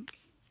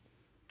pink.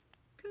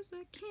 Cause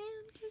I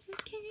can, cause I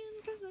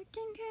can, cause I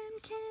can.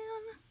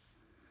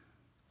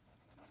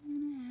 I'm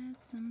gonna add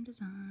some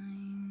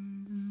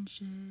designs and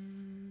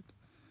shit.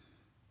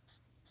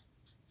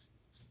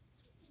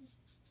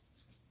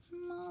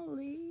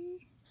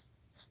 Molly,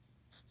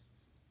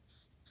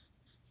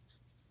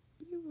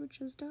 you were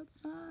just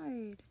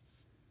outside.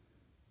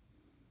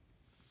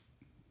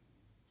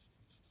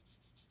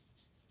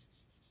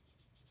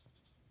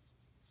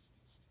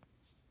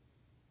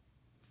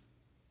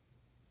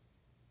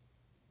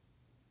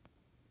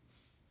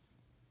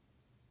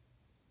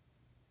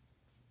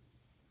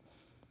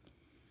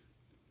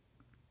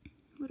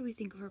 What do we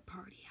think of our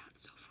party hat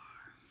so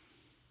far?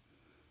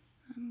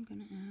 I'm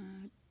gonna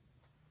add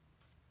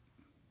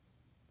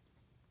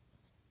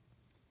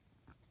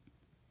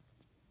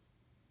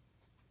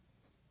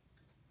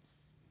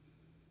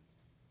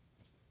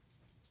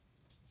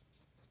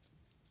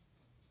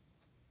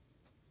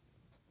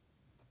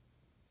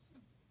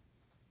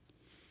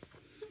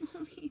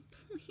Molly,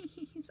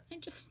 please. I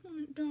just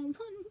want to draw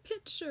one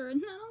picture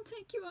and then I'll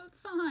take you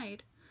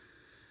outside.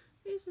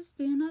 This has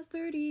been a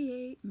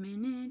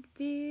 38-minute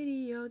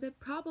video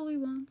that probably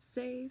won't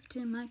save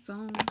to my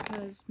phone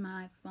because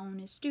my phone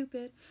is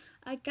stupid.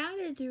 I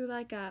gotta do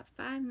like a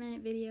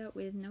 5-minute video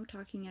with no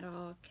talking at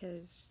all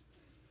because...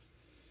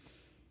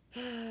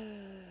 what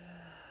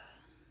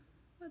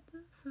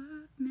the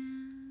fuck,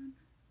 man?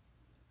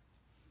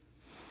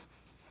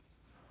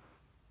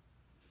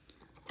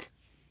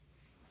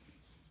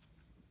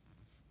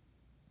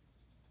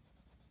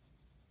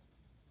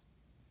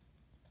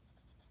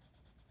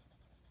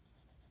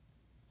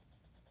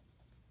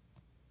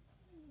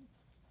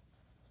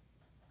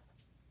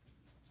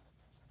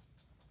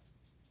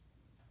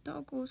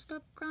 Doggo,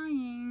 stop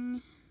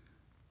crying.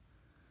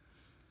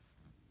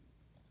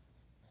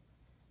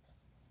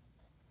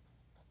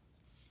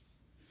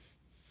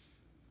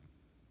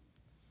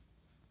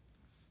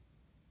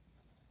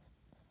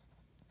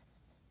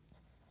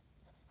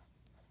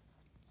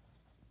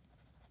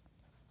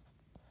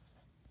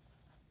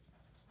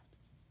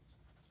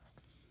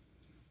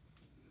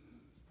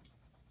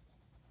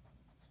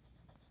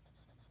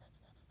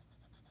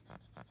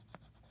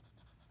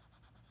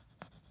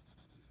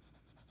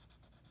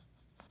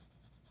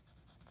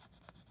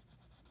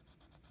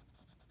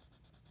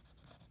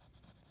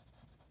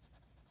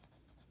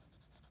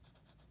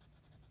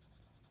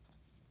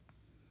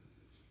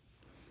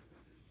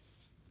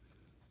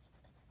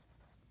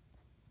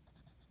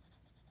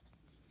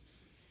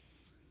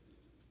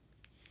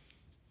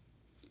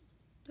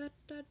 Da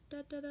da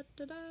da da da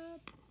da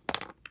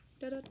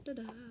da da da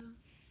da.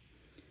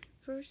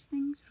 First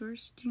things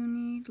first, you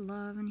need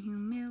love and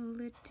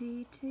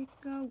humility. Take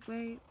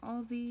away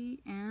all the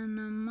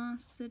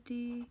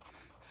animosity.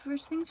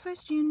 First things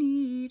first, you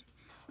need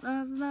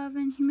love, love,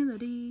 and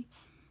humility.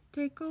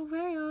 Take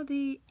away all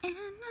the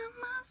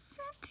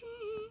animosity.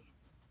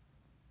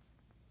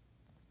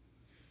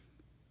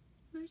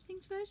 First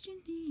things first,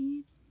 you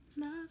need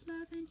love,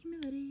 love, and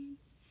humility.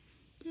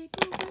 Take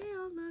away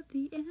all of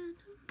the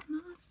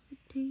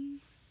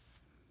animosity.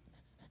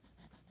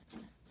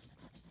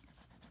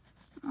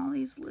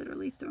 Ollie's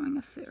literally throwing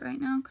a fit right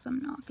now because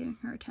I'm not giving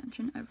her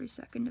attention every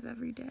second of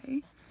every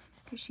day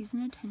because she's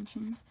an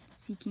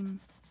attention-seeking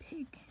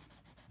pig.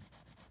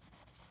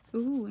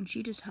 Ooh, and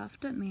she just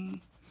huffed at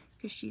me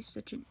because she's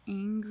such an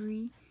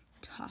angry,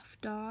 tough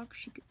dog.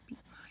 She could beat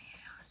my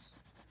ass.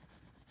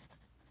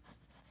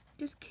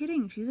 Just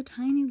kidding. She's a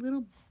tiny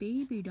little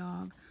baby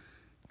dog.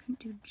 Couldn't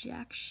do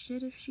jack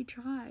shit if she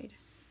tried.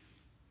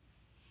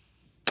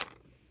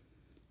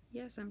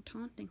 Yes, I'm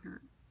taunting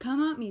her.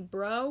 Come at me,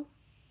 bro.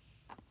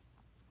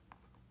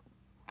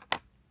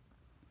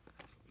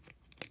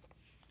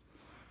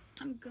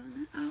 I'm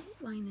gonna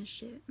outline this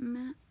shit.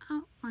 Matt,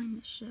 outline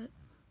this shit.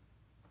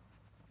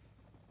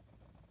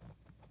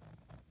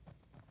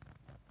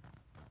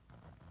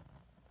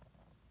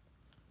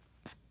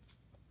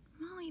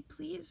 Molly,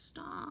 please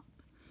stop.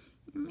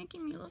 You're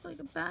making me look like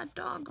a bad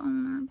dog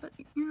owner, but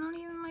you're not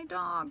even my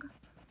dog.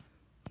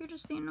 You're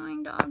just the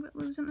annoying dog that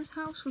lives in this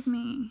house with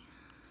me.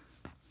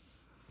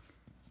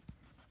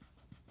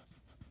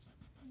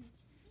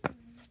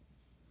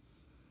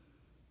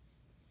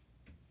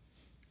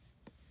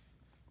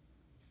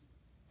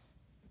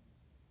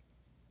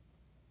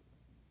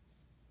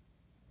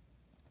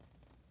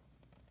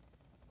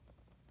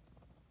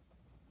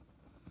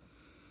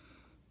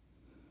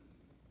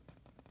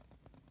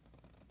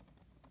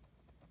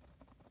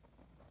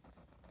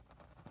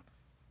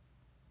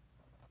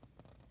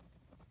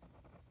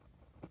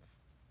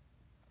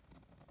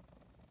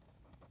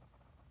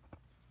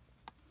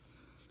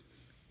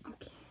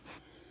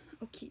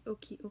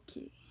 Okay.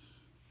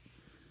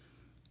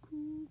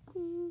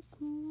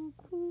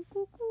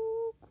 Cool.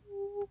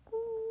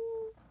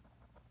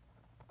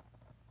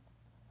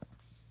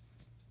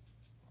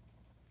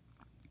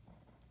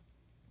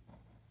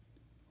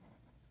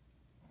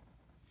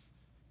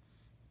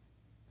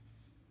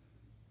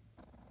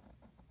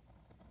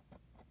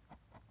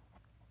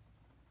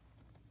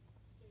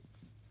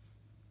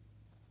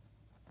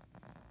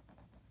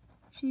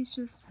 She's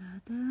just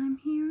sad that I'm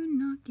here and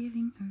not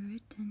giving her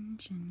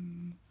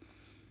attention.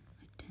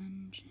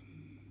 Attention.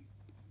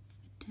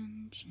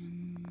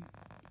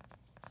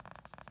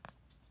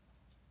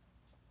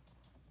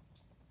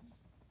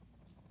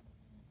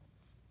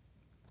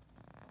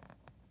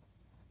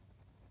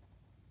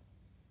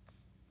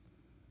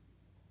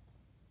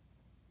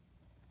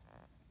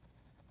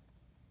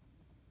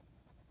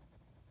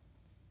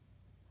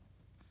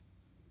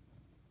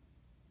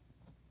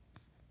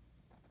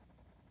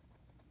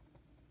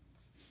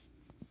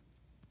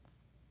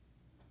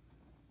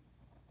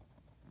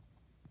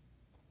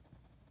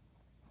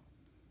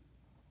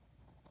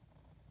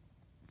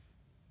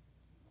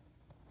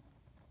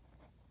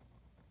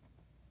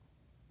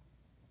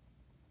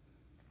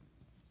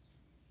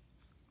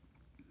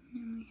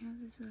 And we have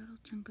this little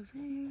chunk of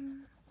hair.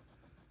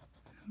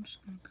 I'm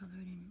just gonna color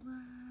it in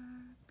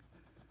black.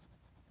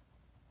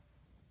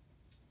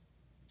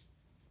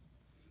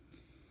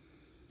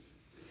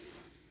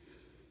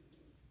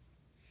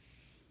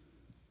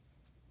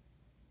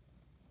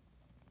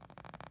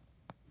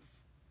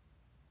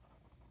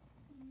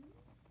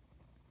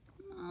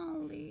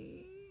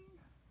 Molly.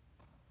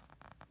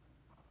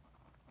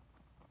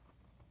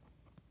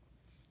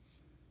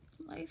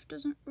 Life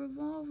doesn't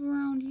revolve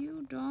around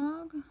you,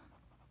 dog.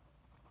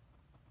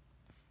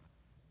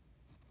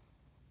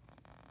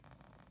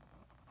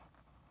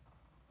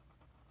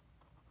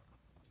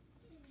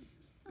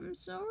 I'm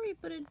sorry,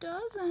 but it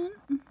doesn't.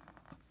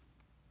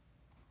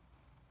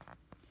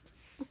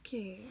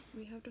 Okay,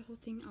 we have the whole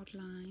thing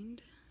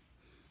outlined.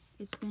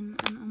 It's been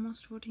an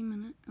almost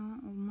 14-minute,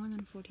 or more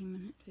than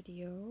 14-minute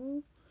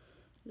video.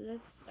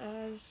 Let's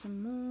add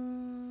some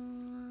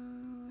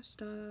more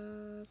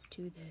stuff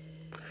to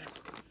this.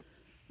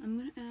 I'm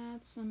gonna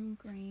add some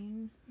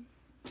green.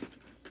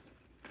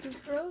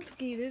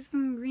 Broski, there's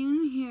some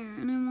green here,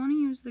 and I want to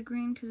use the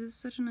green because it's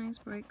such a nice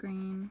bright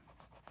green.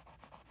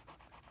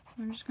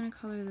 I'm just gonna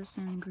color this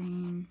in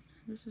green.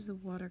 This is a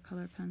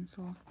watercolor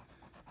pencil,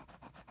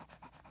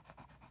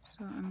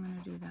 so I'm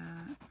gonna do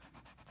that.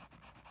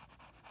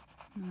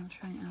 And I'll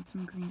try and add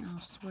some green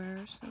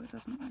elsewhere so it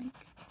doesn't like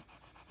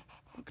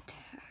look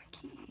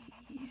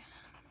tacky.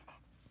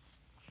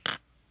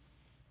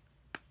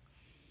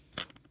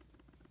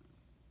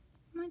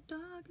 My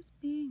dog is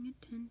being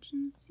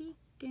attention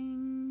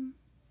seeking.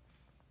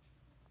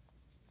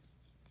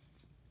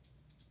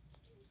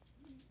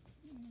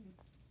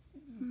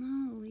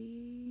 Molly,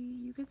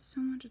 you get so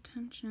much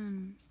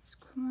attention. It's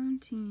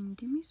quarantine.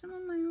 Give me some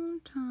of my own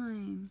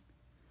time.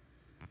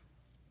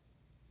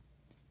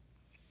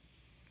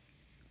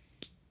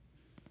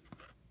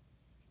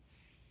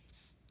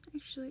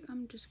 Actually,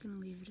 I'm just gonna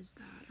leave it as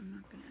that. I'm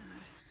not gonna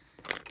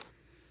add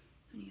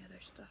any other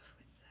stuff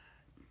with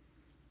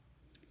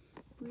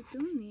that. We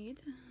do need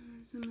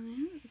some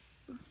of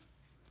this.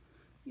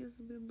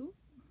 this below.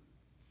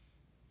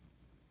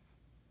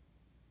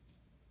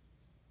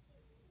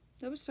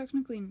 That was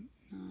technically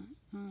not.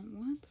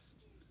 What?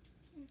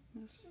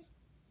 This.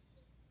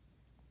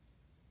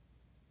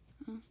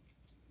 Oh.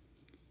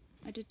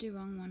 I did the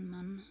wrong one,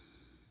 man.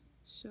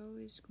 So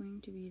is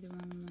going to be the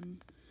wrong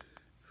one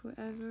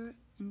forever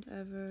and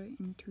ever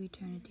into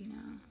eternity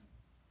now.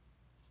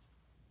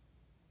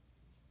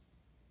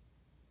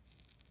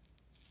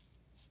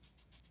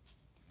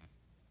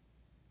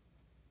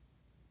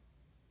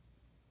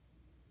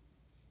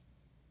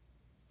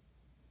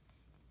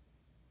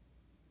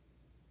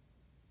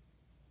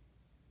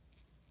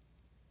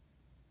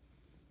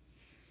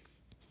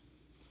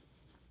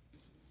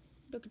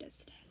 Look at that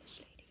stylish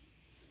lady.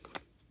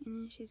 And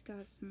then she's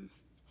got some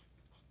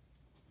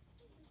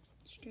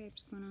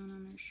stripes going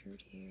on her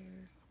shirt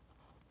here.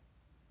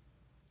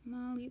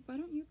 Molly, why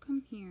don't you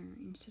come here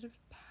instead of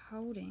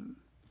pouting?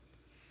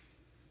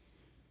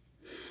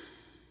 I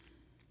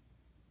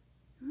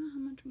don't know how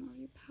much more of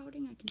your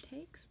pouting I can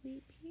take,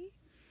 sweet pea.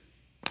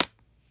 It's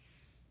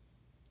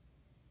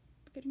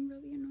getting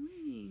really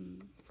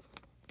annoying.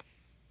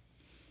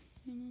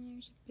 And then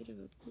there's a bit of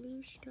a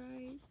blue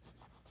stripe.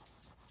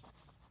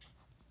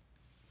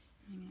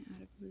 I'm going to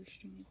add a blue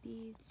string of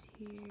beads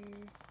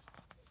here.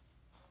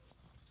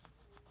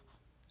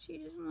 She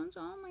just wants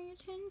all my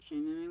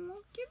attention and I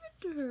won't give it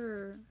to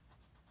her.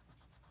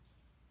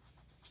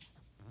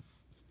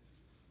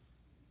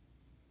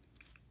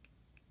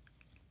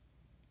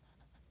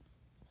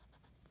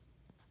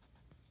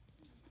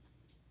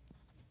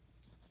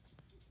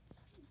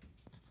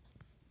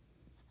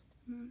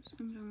 Once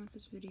I'm done with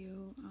this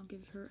video, I'll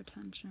give her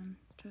attention.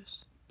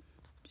 Just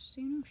so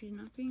you know, she's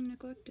not being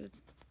neglected.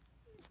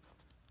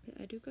 But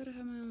I do gotta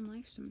have my own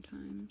life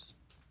sometimes.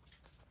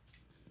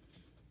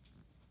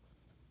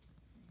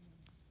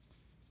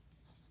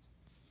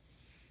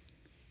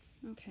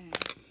 Okay.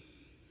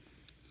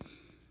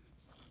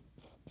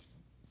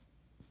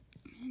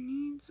 It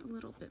needs a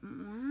little bit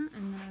more,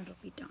 and then it'll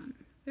be done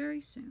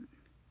very soon.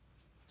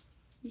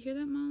 You hear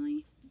that,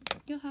 Molly?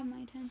 You'll have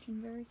my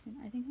attention very soon.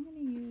 I think I'm gonna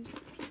use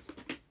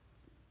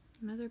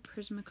another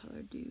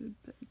Prismacolor dude,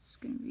 but it's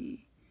gonna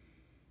be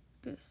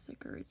a bit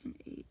thicker. It's an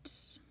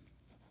 8.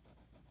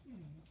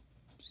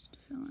 Just to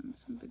fill in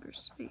some bigger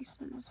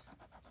spaces.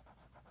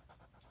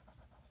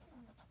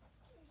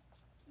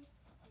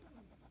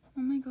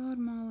 Oh my god,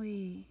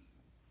 Molly.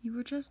 You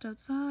were just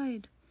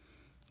outside.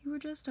 You were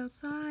just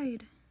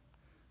outside.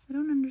 I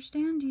don't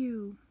understand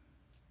you.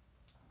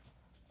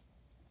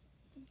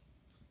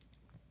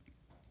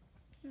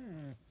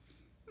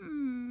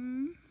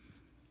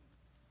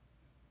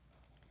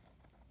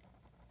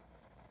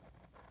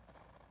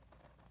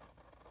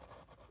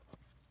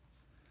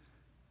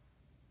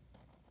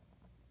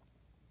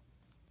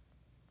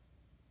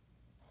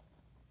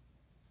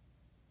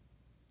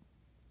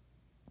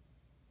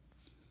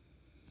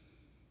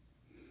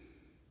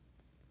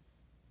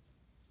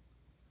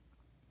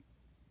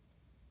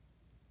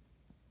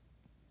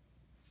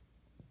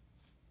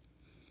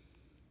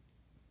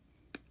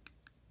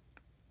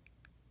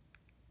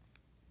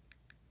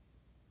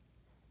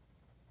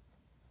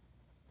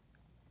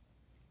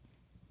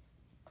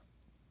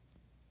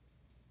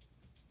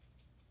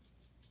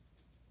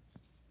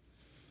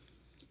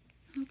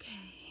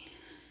 Okay,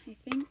 I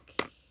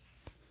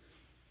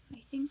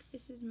think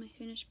this is my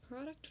finished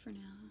product for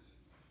now.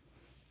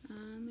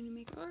 I'm gonna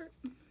make art.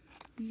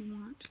 You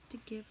want to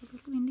give a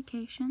little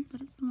indication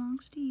that it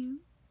belongs to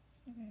you.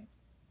 Okay.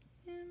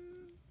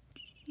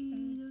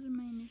 And those are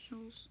my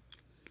initials.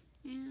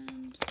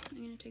 And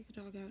I'm gonna take the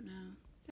dog out now.